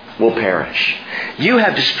will perish. You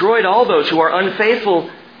have destroyed all those who are unfaithful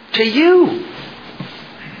to you,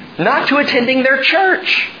 not to attending their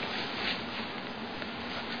church.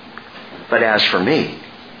 But as for me,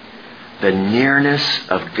 the nearness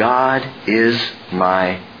of God is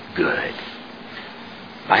my good.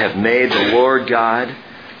 I have made the Lord God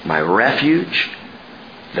my refuge,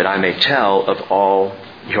 that I may tell of all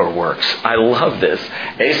your works. I love this.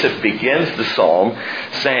 Asaph begins the psalm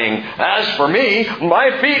saying, as for me,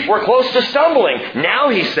 my feet were close to stumbling. Now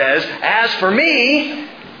he says, as for me,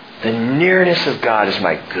 the nearness of God is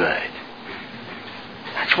my good.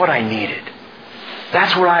 That's what I needed.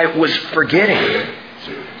 That's what I was forgetting.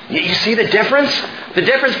 You see the difference? The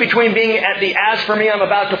difference between being at the as for me, I'm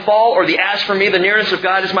about to fall, or the as for me, the nearness of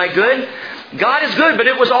God is my good. God is good, but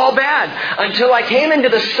it was all bad until I came into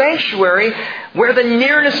the sanctuary where the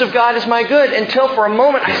nearness of God is my good. Until for a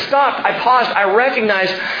moment I stopped, I paused, I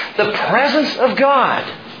recognized the presence of God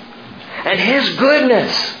and His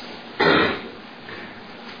goodness.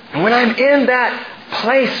 And when I'm in that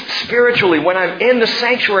place spiritually, when I'm in the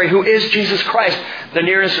sanctuary who is Jesus Christ, the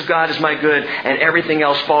nearness of God is my good and everything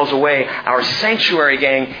else falls away. Our sanctuary,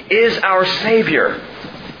 gang, is our Savior.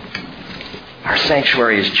 Our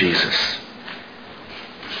sanctuary is Jesus.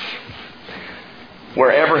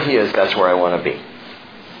 Wherever He is, that's where I want to be.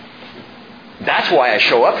 That's why I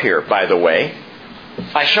show up here, by the way.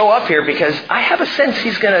 I show up here because I have a sense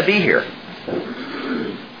He's going to be here.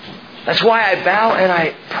 That's why I bow and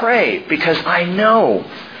I pray, because I know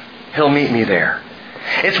He'll meet me there.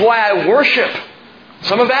 It's why I worship.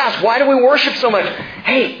 Some have asked, why do we worship so much?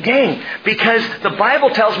 Hey, gang, because the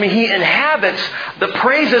Bible tells me He inhabits the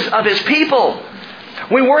praises of His people.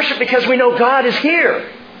 We worship because we know God is here.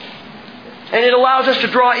 And it allows us to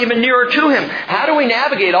draw even nearer to Him. How do we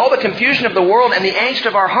navigate all the confusion of the world and the angst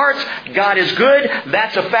of our hearts? God is good.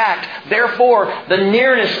 That's a fact. Therefore, the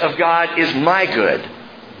nearness of God is my good.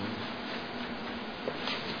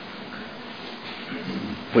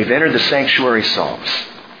 We've entered the sanctuary psalms.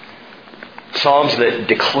 Psalms that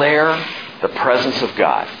declare the presence of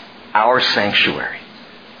God, our sanctuary.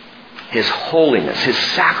 His holiness, His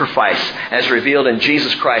sacrifice as revealed in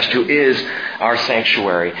Jesus Christ, who is our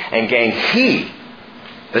sanctuary. And gang, He,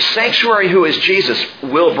 the sanctuary who is Jesus,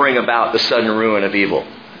 will bring about the sudden ruin of evil.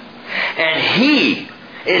 And He,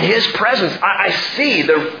 in His presence, I see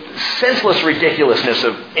the senseless ridiculousness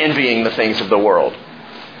of envying the things of the world.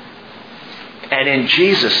 And in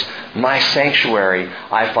Jesus, my sanctuary,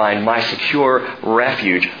 I find my secure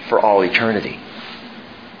refuge for all eternity.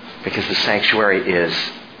 Because the sanctuary is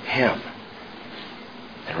Him.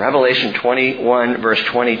 In Revelation 21, verse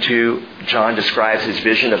 22, John describes his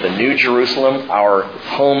vision of the New Jerusalem, our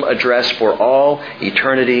home address for all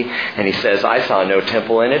eternity. And he says, I saw no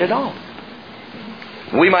temple in it at all.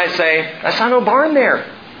 We might say, I saw no barn there.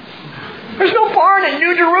 There's no barn in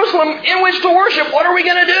New Jerusalem in which to worship. What are we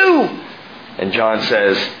going to do? And John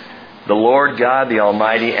says, the Lord God, the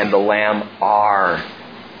Almighty, and the Lamb are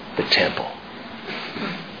the temple.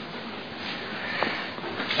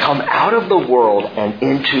 Come out of the world and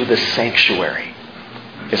into the sanctuary,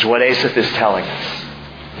 is what Asaph is telling us.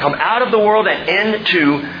 Come out of the world and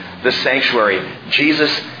into the sanctuary.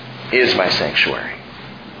 Jesus is my sanctuary.